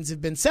Titans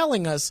have been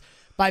selling us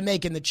by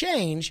making the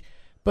change.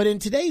 But in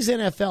today's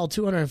NFL,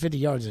 250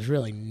 yards is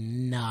really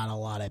not a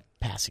lot of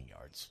passing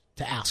yards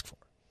to ask for.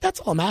 That's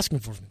all I'm asking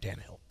for from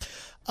Tannehill.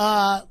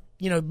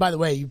 By the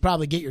way, you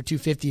probably get your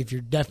 250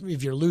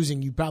 if you're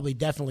losing. You probably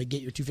definitely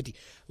get your 250.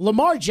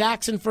 Lamar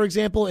Jackson, for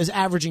example, is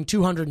averaging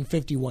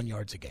 251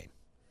 yards a game.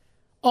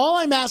 All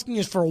I'm asking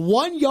is for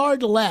 1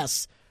 yard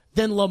less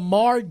than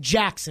Lamar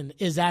Jackson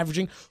is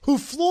averaging, who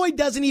Floyd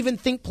doesn't even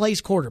think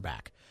plays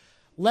quarterback.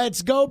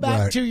 Let's go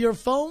back to your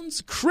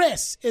phones.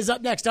 Chris is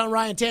up next on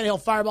Ryan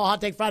Tannehill Fireball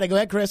Hot Take Friday. Go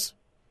ahead, Chris.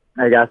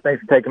 Hey, guys.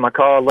 Thanks for taking my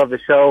call. Love the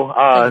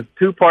show.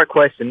 Two-part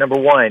question. Number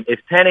one,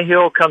 if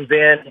Tannehill comes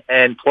in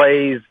and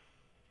plays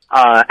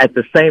at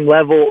the same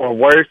level or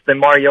worse than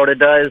Mariota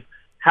does,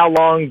 how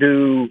long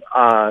do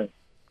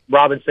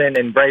Robinson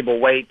and Vrabel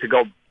wait to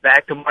go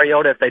back to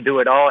Mariota if they do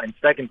it all? And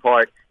second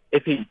part,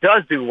 if he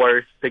does do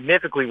worse,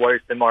 significantly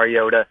worse than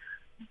Mariota,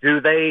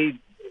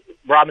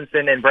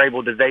 Robinson and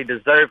Vrabel, do they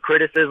deserve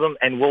criticism?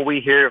 And will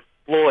we hear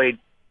Floyd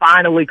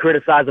finally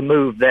criticize a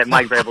move that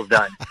Mike Vrabel's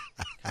done?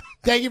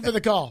 Thank you for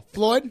the call.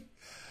 Floyd?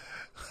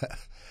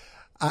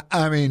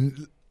 I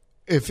mean,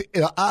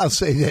 I'll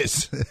say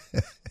this.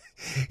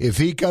 If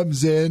he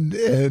comes in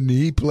and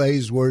he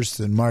plays worse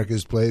than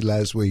Marcus played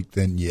last week,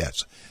 then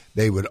yes,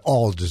 they would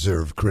all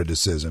deserve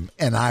criticism,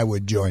 and I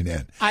would join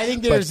in. I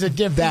think there's a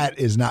difference. That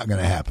is not going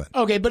to happen.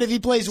 Okay, but if he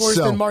plays worse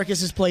than Marcus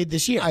has played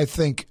this year. I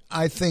think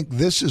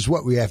this is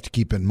what we have to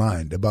keep in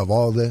mind above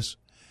all this.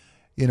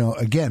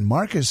 Again,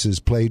 Marcus has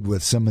played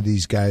with some of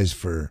these guys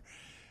for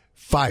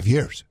 5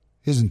 years,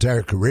 his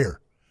entire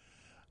career.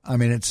 I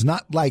mean, it's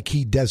not like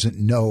he doesn't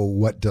know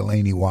what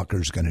Delaney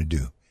Walker's going to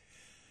do.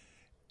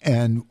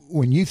 And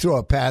when you throw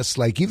a pass,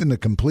 like even the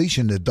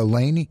completion to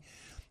Delaney,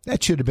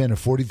 that should have been a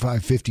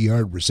 45,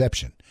 50-yard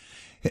reception.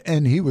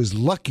 And he was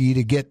lucky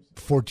to get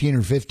 14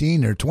 or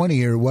 15 or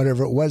 20 or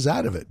whatever it was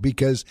out of it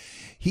because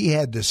he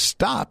had to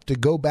stop to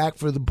go back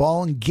for the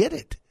ball and get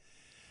it.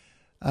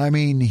 I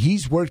mean,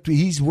 he's worked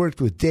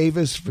with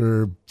Davis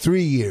for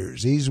 3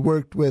 years. He's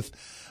worked with,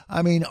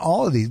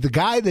 all of these. The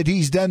guy that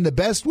he's done the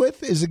best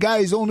with is the guy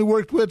he's only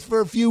worked with for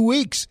a few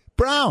weeks,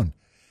 Brown.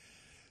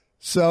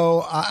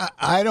 So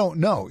I don't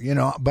know,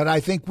 but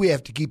I think we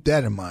have to keep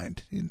that in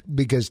mind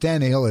because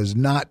Tannehill is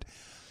not,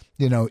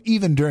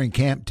 even during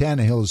camp,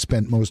 Tannehill has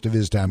spent most of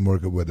his time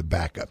working with the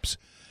backups.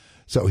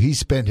 So he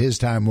spent his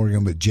time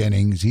working with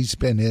Jennings. He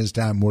spent his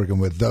time working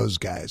with those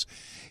guys.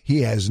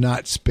 He has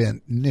not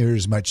spent near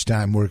as much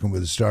time working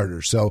with the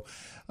starters. So,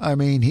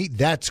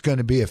 that's going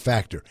to be a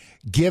factor.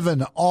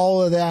 Given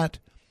all of that,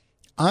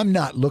 I'm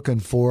not looking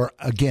for,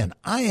 again,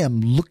 I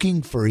am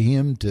looking for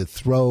him to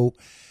throw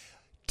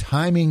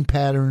timing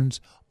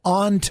patterns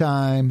on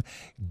time,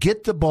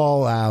 get the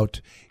ball out,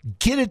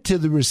 get it to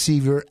the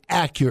receiver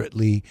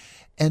accurately,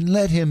 and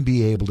let him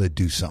be able to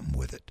do something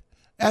with it.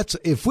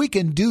 If we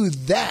can do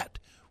that,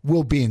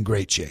 we'll be in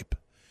great shape.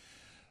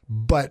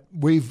 But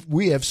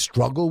we have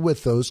struggled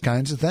with those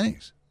kinds of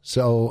things.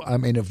 So,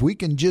 if we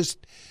can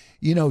just,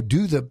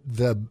 do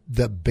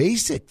the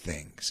basic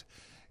things.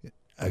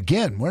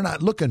 Again, we're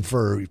not looking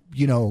for,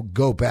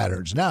 go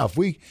patterns. Now, if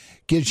we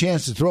get a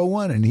chance to throw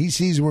one and he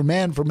sees we're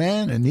man for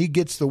man and he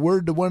gets the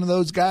word to one of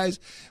those guys,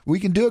 we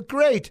can do it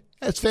great.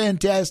 That's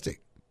fantastic.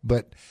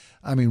 But,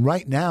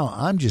 right now,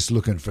 I'm just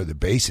looking for the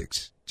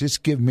basics.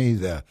 Just give me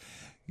the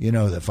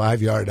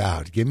 5-yard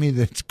out. Give me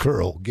the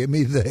curl. Give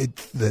me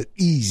the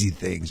easy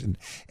things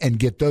and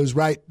get those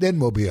right. Then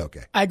we'll be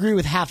okay. I agree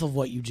with half of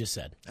what you just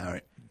said. All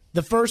right.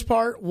 The first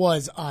part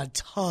was a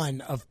ton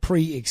of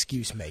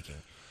pre-excuse making.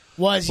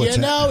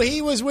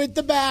 He was with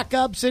the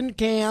backups in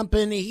camp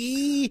and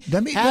he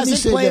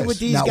hasn't played with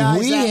these guys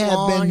we that have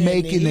long. Been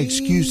making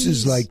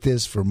excuses like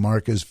this for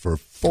Marcus for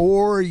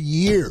 4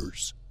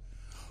 years.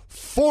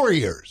 4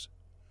 years.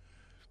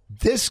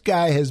 This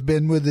guy has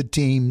been with the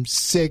team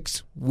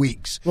 6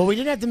 weeks. Well, we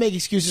didn't have to make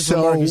excuses for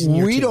Marcus in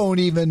year 2. We don't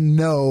even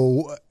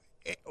know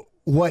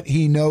what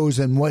he knows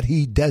and what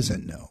he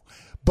doesn't know.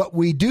 But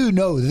we do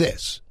know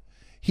this.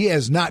 He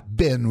has not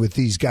been with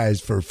these guys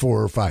for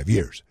 4 or 5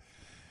 years.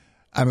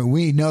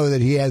 We know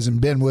that he hasn't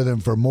been with them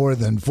for more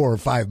than 4 or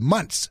 5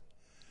 months.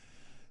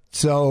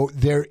 So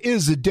there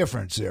is a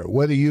difference there,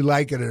 whether you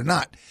like it or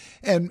not.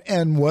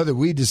 And whether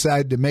we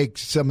decide to make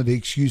some of the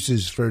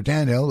excuses for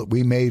Tannehill that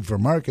we made for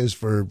Marcus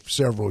for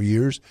several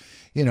years,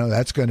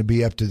 that's going to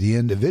be up to the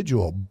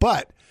individual.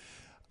 But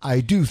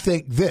I do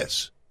think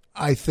this.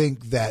 I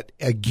think that,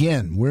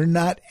 again, we're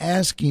not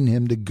asking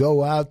him to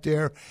go out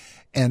there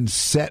and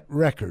set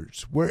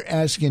records. We're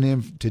asking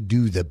him to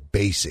do the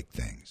basic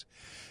things.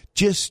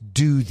 Just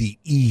do the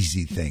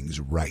easy things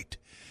right.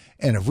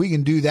 And if we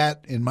can do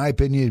that, in my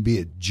opinion, it'd be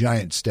a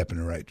giant step in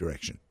the right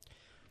direction.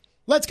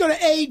 Let's go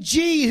to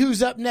AG,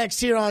 who's up next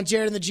here on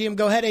Jared and the GM.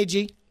 Go ahead,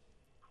 AG.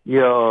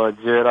 Yo,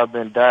 Jared, I've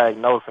been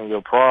diagnosing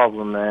your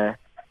problem, man.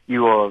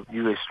 You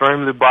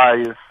extremely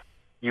biased.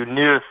 You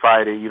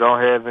nearsighted. You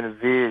don't have any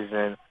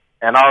vision.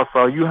 And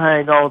also, you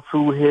hang on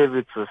too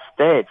heavy to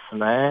stats,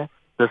 man.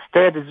 The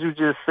stats that you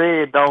just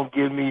said don't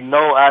give me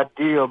no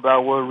idea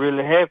about what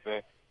really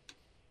happened.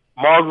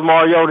 Marcus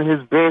Mariota,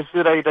 his best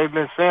shit, they've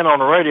been saying on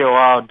the radio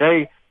all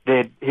day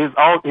that his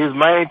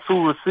main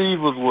 2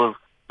 receivers was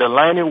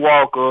Delaney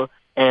Walker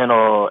and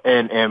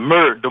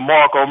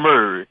DeMarco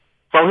Murray.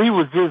 So he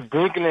was just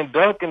dinking and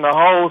dunking the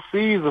whole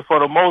season for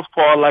the most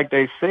part, like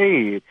they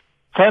said.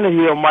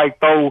 Tannehill might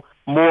throw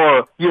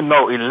more,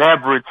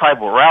 elaborate type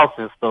of routes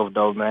and stuff,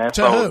 though, man.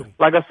 So,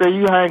 like I said,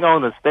 you hang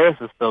on to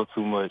stats and stuff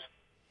too much.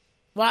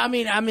 Well,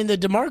 the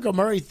DeMarco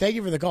Murray, thank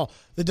you for the call.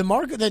 The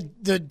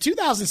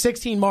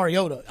 2016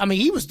 Mariota,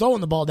 he was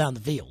throwing the ball down the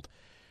field.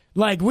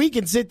 Like, we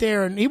can sit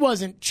there and he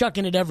wasn't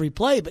chucking it every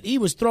play, but he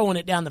was throwing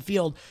it down the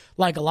field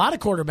like a lot of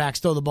quarterbacks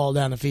throw the ball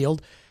down the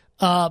field.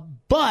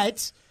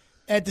 But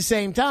at the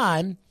same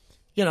time,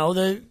 I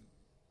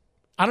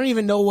don't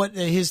even know what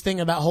his thing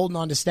about holding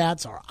on to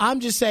stats are.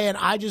 I'm just saying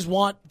I just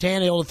want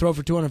Tannehill to throw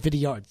for 250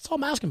 yards. That's all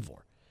I'm asking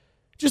for.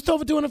 Just throw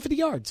for 250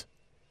 yards.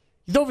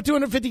 You throw for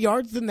 250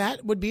 yards, then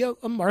that would be a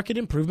market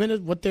improvement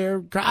of what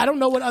they're. I don't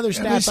know what other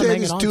stats I'm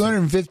hanging on to.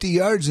 250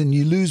 yards and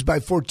you lose by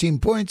 14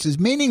 points is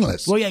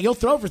meaningless. Well, yeah, you'll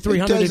throw for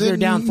 300 if you're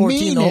down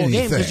 14 the whole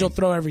game because you'll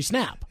throw every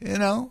snap.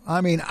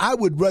 I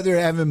would rather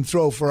have him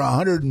throw for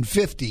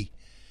 150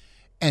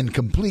 and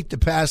complete the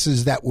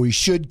passes that we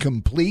should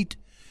complete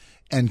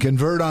and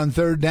convert on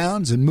third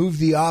downs and move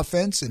the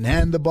offense and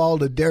hand the ball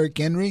to Derrick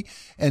Henry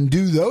and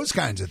do those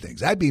kinds of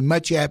things. I'd be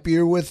much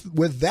happier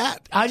with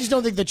that. I just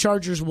don't think the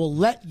Chargers will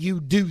let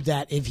you do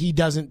that if he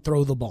doesn't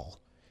throw the ball.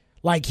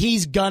 Like,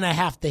 he's going to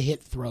have to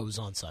hit throws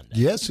on Sunday.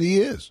 Yes, he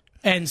is.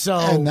 And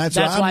so that's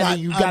why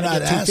you've got to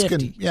get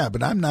 250. Yeah,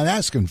 but I'm not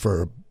asking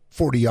for a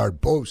 40-yard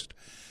post.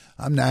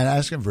 I'm not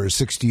asking for a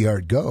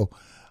 60-yard go.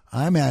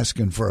 I'm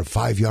asking for a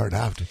 5-yard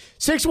out.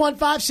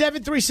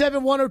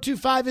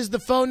 615-737-1025 is the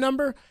phone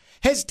number.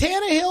 Is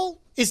Tannehill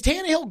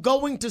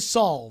going to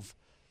solve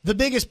the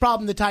biggest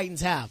problem the Titans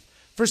have?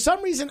 For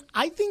some reason,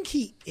 I think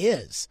he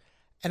is.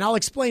 And I'll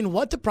explain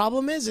what the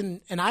problem is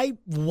and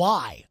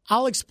why.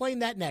 I'll explain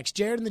that next.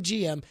 Jared and the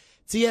GM.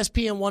 It's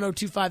ESPN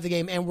 102.5 The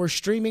Game, and we're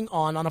streaming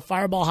on a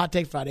Fireball Hot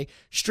Take Friday,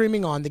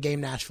 streaming on the Game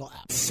Nashville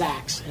app.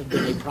 Sacks have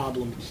been a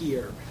problem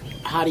here.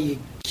 How do you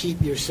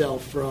keep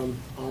yourself from,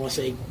 I don't want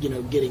to say,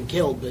 getting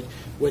killed, but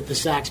with the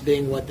sacks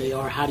being what they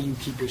are, how do you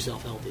keep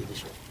yourself healthy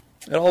this year?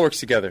 It all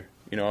works together.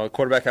 A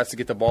quarterback has to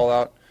get the ball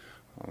out,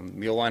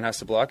 the O-line has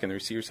to block, and the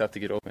receivers have to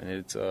get open.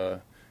 It's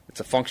a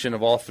function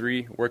of all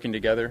three working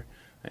together,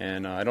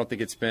 and I don't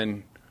think it's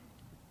been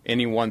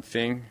any one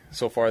thing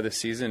so far this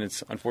season.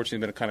 It's unfortunately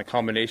been a kind of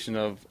combination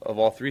of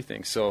all three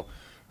things. So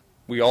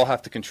we all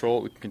have to control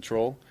what we can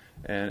control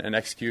and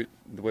execute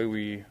the way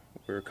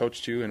we're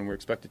coached to and we're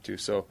expected to.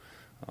 So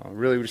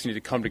really we just need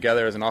to come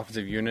together as an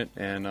offensive unit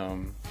and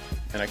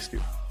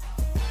execute.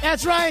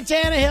 That's Ryan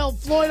Tannehill,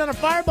 Floyd on a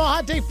Fireball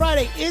Hot Take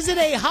Friday. Is it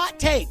a hot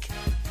take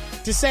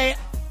to say,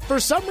 for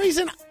some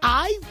reason,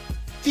 I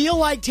feel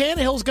like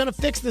Tannehill's going to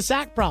fix the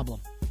sack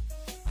problem?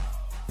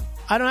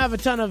 I don't have a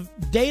ton of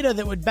data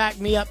that would back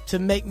me up to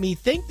make me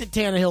think that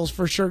Tannehill's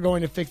for sure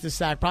going to fix the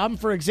sack problem.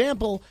 For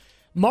example,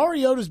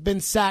 Mariota's been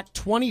sacked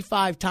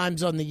 25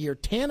 times on the year.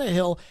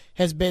 Tannehill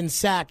has been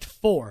sacked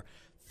 4.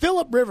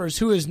 Phillip Rivers,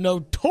 who is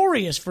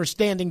notorious for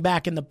standing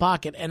back in the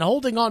pocket and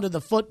holding onto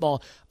the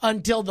football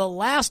until the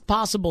last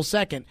possible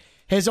second,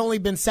 has only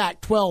been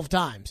sacked 12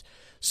 times.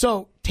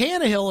 So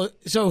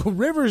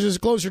Rivers is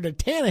closer to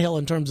Tannehill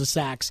in terms of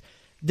sacks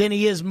than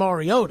he is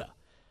Mariota.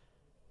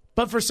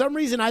 But for some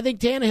reason, I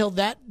think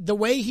Tannehill, the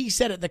way he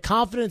said it, the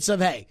confidence of,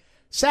 hey,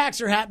 sacks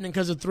are happening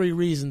because of 3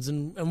 reasons,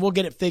 and we'll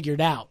get it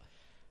figured out.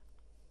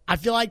 I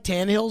feel like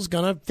Tannehill's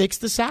going to fix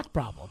the sack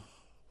problem.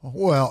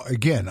 Well,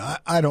 again,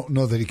 I don't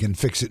know that he can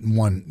fix it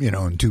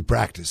in 2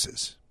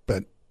 practices.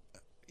 But,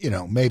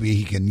 maybe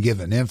he can give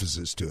an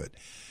emphasis to it.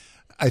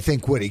 I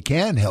think what he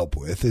can help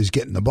with is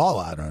getting the ball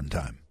out on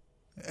time.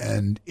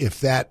 And if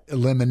that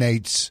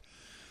eliminates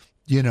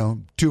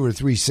 2 or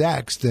 3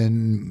 sacks,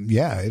 then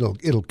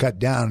it'll cut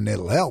down and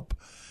it'll help.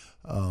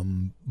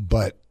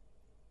 But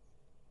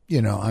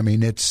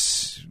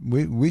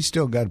we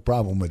still got a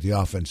problem with the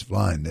offensive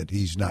line that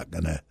he's not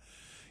going to,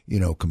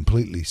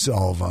 completely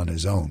solve on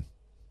his own.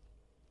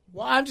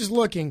 Well, I'm just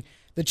looking.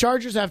 The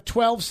Chargers have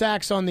 12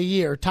 sacks on the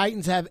year.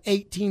 Titans have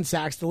 18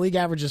 sacks. The league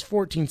average is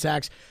 14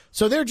 sacks.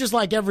 So they're just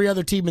like every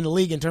other team in the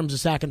league in terms of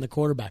sacking the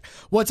quarterback.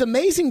 What's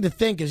amazing to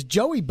think is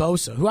Joey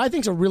Bosa, who I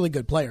think is a really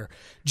good player.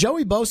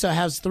 Joey Bosa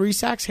has 3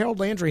 sacks.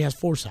 Harold Landry has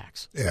 4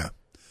 sacks. Yeah.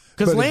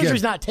 Because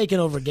Landry's not taking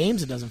over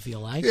games, it doesn't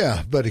feel like.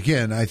 Yeah, but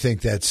again, I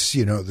think that's,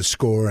 the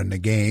score and the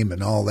game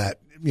and all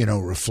that,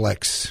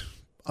 reflects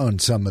on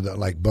some of the,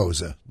 like a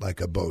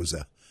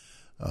Bosa.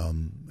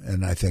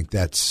 And I think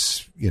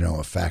that's,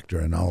 a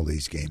factor in all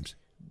these games.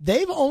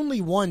 They've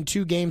only won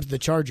 2 games, the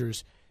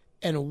Chargers,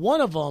 and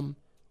one of them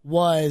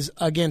was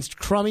against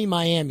crummy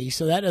Miami,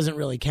 so that doesn't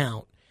really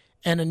count.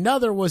 And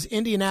another was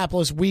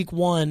Indianapolis week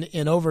 1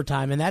 in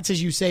overtime, and that's,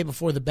 as you say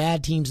before, the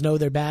bad teams know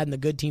they're bad and the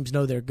good teams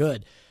know they're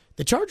good.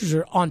 The Chargers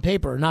are, on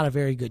paper, not a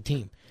very good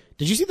team.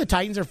 Did you see the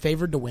Titans are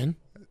favored to win?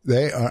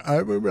 They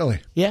are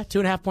really? Yeah,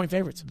 2.5-point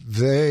favorites.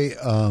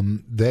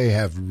 They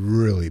have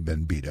really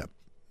been beat up.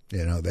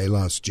 They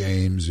lost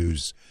James,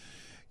 who's,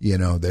 they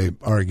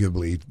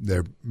arguably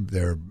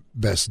their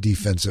best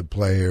defensive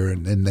player,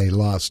 and then they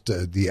lost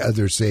the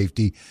other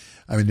safety.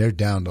 I mean, they're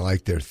down to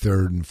like their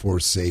 3rd and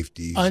 4th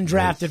safeties.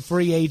 Undrafted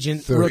free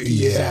agent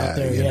rookies out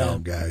there.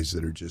 Guys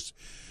that are just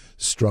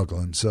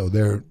struggling. So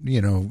they're,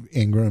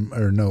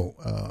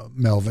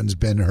 Melvin's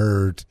been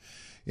hurt,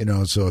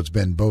 so it's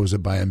been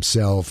Bosa by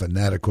himself, and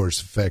that, of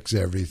course, affects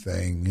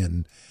everything.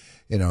 And,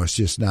 it's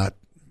just not,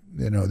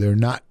 they're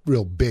not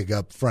real big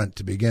up front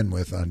to begin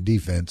with on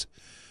defense.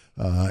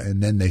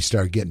 And then they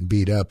start getting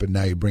beat up, and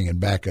now you're bringing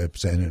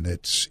backups in, and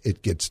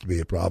it gets to be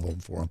a problem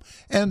for them.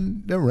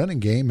 And the running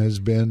game has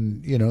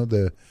been,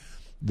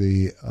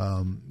 the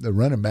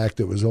running back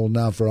that was holding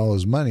out for all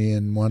his money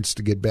and wants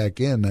to get back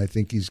in. I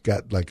think he's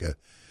got like a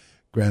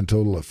grand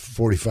total of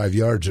 45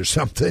 yards or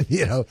something.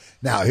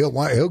 Now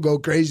he'll go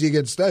crazy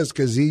against us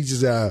because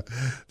he's the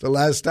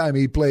last time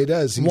he played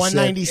us, he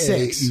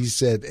 196. He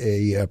set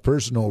a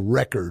personal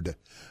record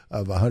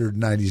of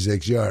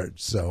 196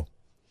 yards. So.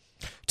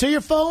 To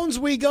your phones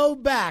we go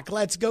back.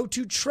 Let's go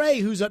to Trey,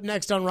 who's up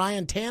next on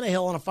Ryan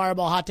Tannehill on a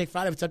Fireball Hot Take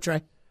Friday. What's up,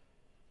 Trey?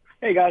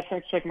 Hey, guys.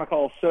 Thanks for taking my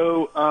call.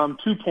 So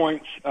 2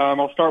 points.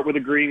 I'll start with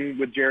agreeing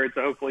with Jared,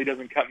 so hopefully he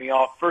doesn't cut me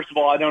off. First of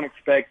all, I don't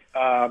expect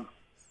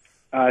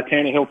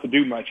Tannehill to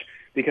do much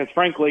because,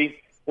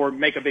 frankly, or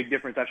make a big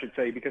difference, I should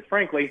say, because,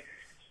 frankly,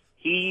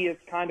 we're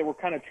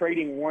kind of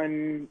trading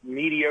one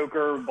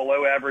mediocre,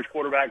 below-average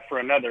quarterback for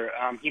another.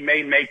 He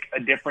may make a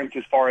difference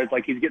as far as,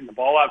 like, he's getting the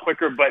ball out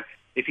quicker, but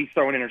if he's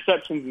throwing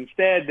interceptions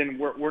instead, then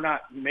we're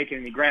not making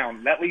any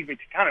ground. That leads me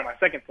to kind of my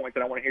second point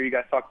that I want to hear you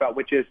guys talk about,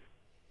 which is,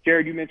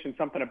 Jared, you mentioned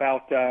something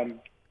about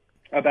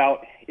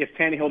if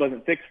Tannehill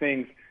doesn't fix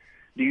things,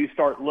 do you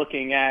start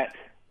looking at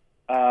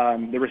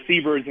the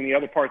receivers and the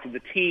other parts of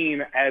the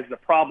team as the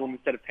problem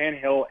instead of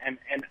Tannehill? And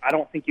I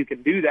don't think you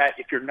can do that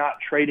if you're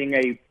not trading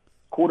a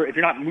if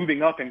you're not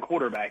moving up in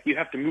quarterback. You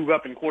have to move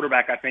up in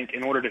quarterback, I think,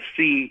 in order to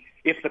see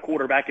if the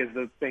quarterback is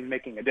the thing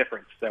making a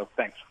difference. So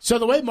thanks. So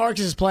the way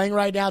Marcus is playing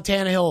right now,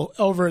 Tannehill,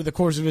 over the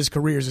course of his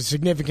career, is a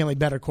significantly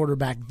better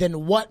quarterback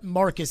than what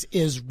Marcus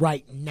is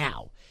right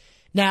now.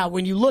 Now,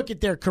 when you look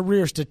at their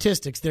career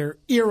statistics, they're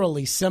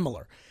eerily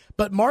similar.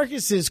 But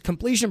Marcus's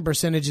completion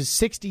percentage is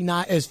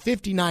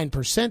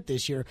 59%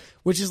 this year,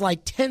 which is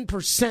like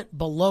 10%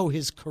 below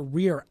his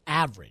career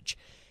average.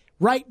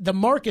 Right, the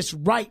Marcus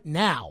right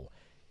now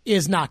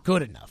is not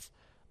good enough.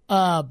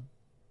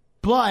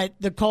 But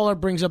the caller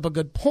brings up a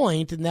good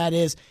point, and that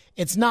is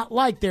it's not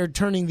like they're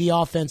turning the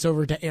offense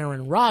over to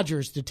Aaron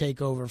Rodgers to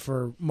take over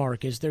for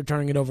Marcus. They're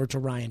turning it over to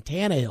Ryan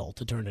Tannehill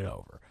to turn it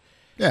over.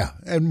 Yeah,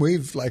 and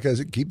we've, like I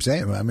keep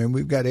saying, I mean,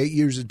 we've got 8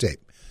 years of tape.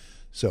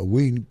 So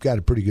we've got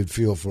a pretty good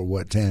feel for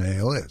what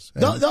Tannehill is.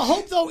 The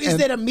hope, though, is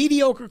that a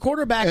mediocre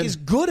quarterback is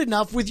good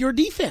enough with your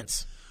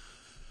defense.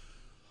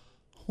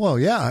 Well,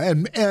 yeah,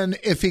 and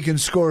if he can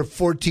score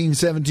 14,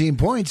 17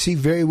 points, he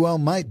very well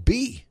might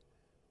be.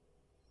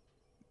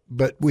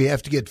 But we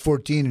have to get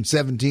 14 and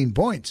 17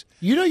 points.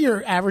 You know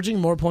you're averaging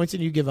more points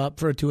than you give up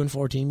for a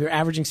 2-4 team. You're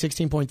averaging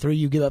 16.3.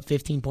 You give up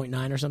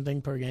 15.9 or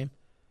something per game.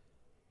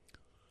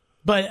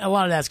 But a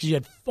lot of that's because you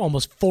had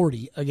almost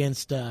 40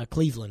 against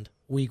Cleveland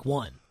week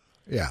 1.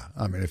 Yeah,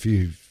 I mean, if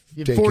you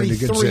take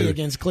 43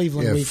 against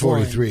Cleveland week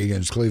 43 1.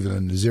 against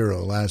Cleveland and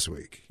 0 last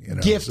week.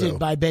 Gifted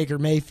by Baker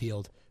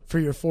Mayfield for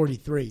your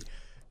 43.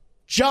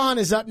 John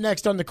is up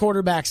next on the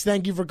quarterbacks.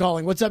 Thank you for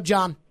calling. What's up,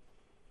 John?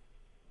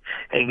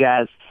 Hey,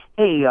 guys.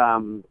 Hey,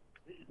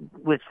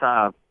 with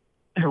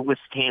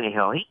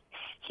Tannehill,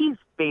 he's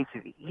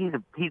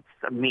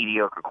a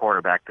mediocre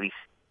quarterback, but he's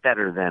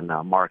better than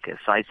Marcus.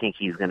 So I think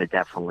he's going to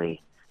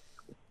definitely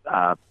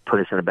put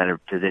us in a better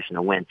position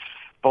to win.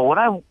 But what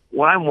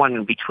I'm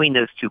wondering between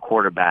those two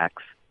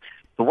quarterbacks,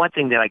 the one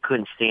thing that I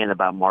couldn't stand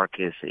about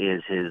Marcus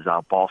is his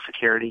ball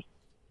security.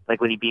 Like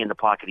when he'd be in the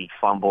pocket, he'd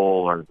fumble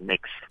or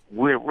makes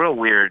real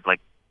weird. Like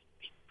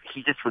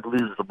he just would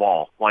lose the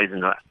ball while he's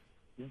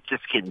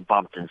just getting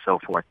bumped and so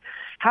forth.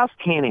 How's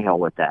Tannehill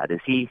with that? Does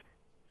he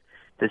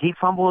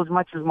fumble as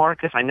much as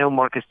Marcus? I know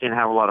Marcus didn't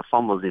have a lot of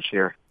fumbles this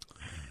year.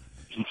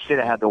 He should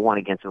have had the one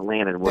against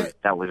Atlanta.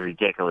 That was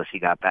ridiculous. He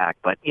got back.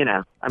 But,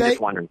 I'm just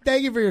wondering.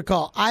 Thank you for your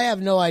call. I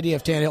have no idea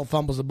if Tannehill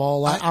fumbles the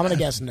ball. I'm going to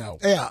guess no.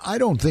 Yeah, I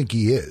don't think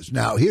he is.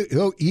 Now,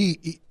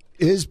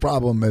 his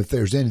problem, if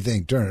there's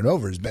anything turning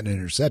over, has been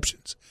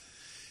interceptions.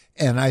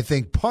 And I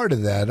think part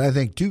of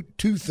that,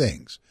 two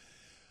things.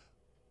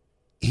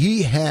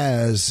 He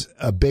has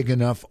a big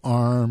enough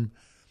arm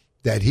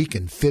that he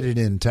can fit it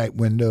in tight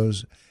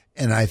windows,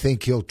 and I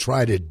think he'll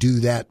try to do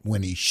that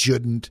when he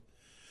shouldn't.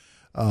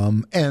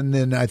 And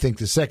then I think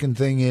the second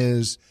thing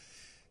is,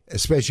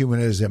 especially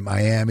when it was at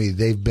Miami,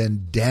 they've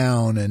been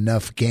down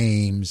enough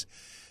games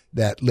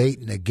that late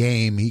in the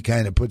game he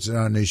kind of puts it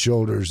on his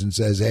shoulders and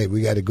says, hey,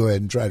 we got to go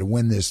ahead and try to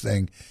win this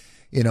thing.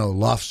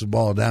 Lofts the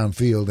ball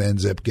downfield,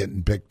 ends up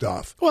getting picked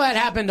off. Well, that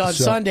happened on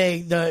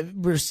Sunday.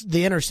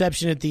 The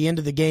interception at the end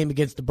of the game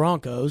against the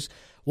Broncos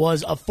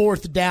was a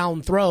fourth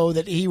down throw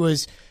that he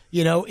was,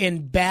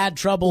 in bad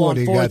trouble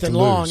on fourth and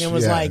long, and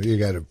was you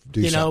got to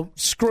do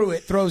screw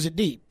it, throws it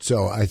deep.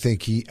 So I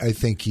think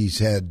he's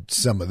had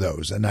some of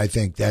those, and I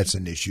think that's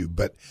an issue.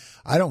 But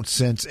I don't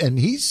sense, and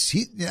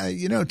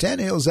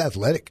Tannehill's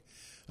athletic.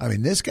 I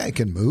mean, this guy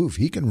can move,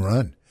 he can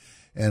run.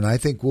 And I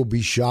think we'll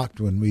be shocked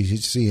when we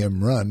see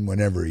him run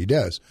whenever he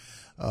does.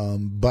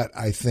 But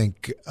I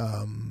think,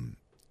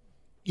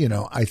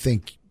 I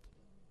think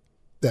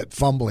that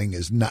fumbling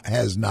has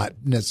not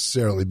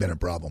necessarily been a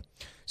problem.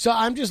 So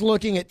I'm just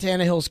looking at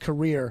Tannehill's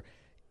career.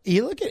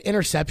 You look at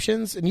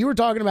interceptions, and you were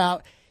talking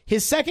about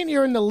his second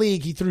year in the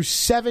league, he threw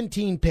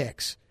 17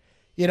 picks.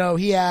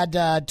 He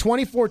had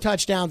 24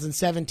 touchdowns and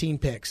 17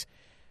 picks.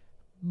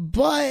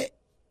 But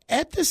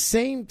at the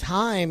same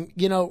time,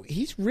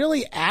 he's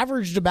really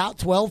averaged about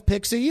 12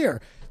 picks a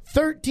year.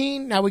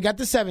 13, now we got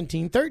the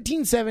 17,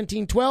 13,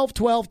 17, 12,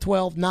 12,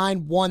 12,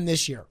 9, 1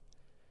 this year.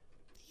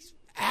 He's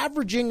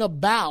averaging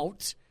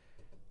about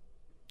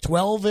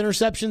 12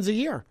 interceptions a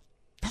year.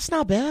 That's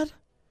not bad.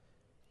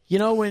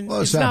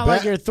 It's not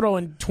like you're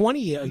throwing 20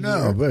 a year.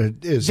 No, but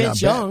it is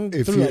Vince not Young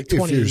bad. threw like 20 if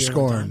you're a year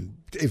scoring,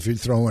 if you're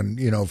throwing,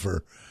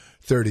 for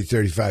 30,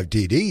 35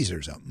 TDs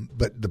or something.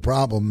 But the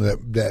problem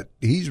that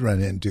he's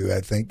run into,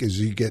 I think, is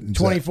you getting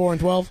 24 and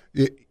 12?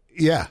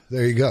 Yeah,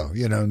 there you go.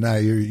 Now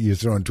you're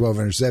throwing 12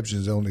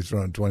 interceptions, only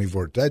throwing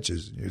 24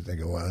 touches. You're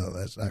thinking, well,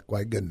 that's not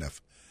quite good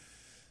enough.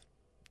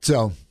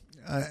 So,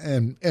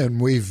 and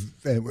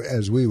we've,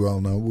 as we well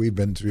know, we've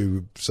been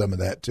through some of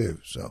that too.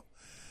 So,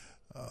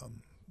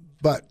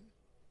 but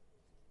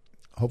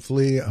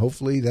hopefully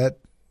that,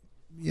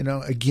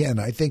 again,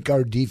 I think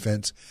our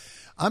defense,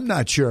 I'm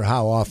not sure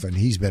how often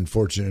he's been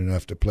fortunate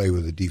enough to play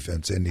with a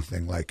defense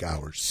anything like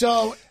ours.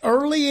 So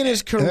early in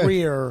his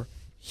career,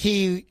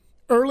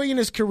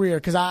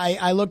 because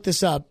I looked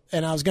this up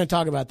and I was going to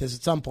talk about this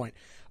at some point.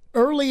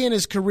 Early in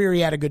his career,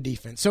 he had a good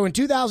defense. So in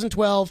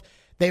 2012,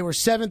 they were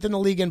 7th in the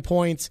league in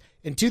points.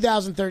 In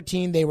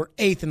 2013, they were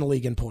 8th in the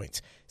league in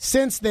points.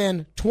 Since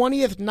then,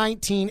 20th,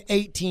 19,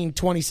 18,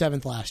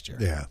 27th last year.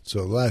 Yeah,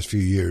 so the last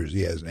few years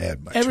he hasn't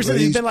had much. Ever since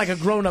he's been like a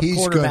grown-up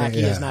quarterback,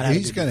 he has not had.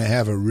 He's going to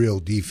have a real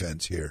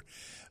defense here,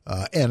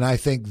 and I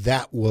think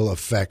that will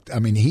affect. I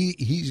mean,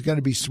 he's going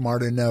to be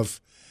smart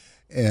enough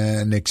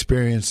and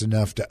experienced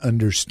enough to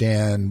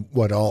understand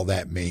what all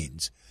that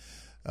means,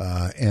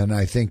 and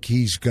I think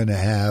he's going to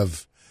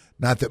have.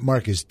 Not that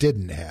Marcus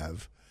didn't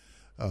have,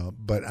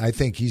 but I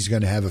think he's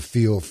going to have a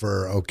feel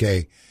for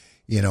okay.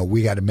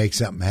 We got to make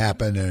something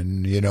happen,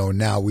 and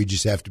now we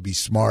just have to be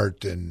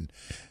smart and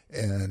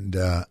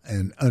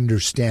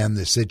understand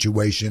the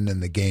situation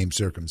and the game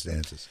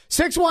circumstances.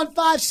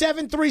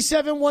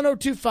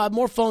 615-737-1025.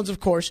 More phones, of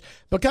course.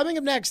 But coming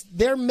up next,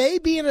 there may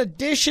be an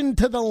addition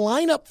to the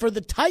lineup for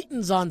the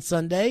Titans on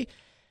Sunday,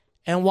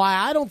 and why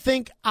I don't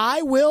think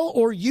I will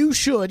or you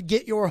should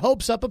get your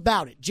hopes up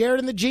about it. Jared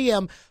and the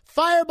GM,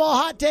 Fireball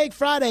Hot Take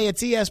Friday.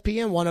 It's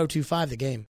ESPN 1025 The Game.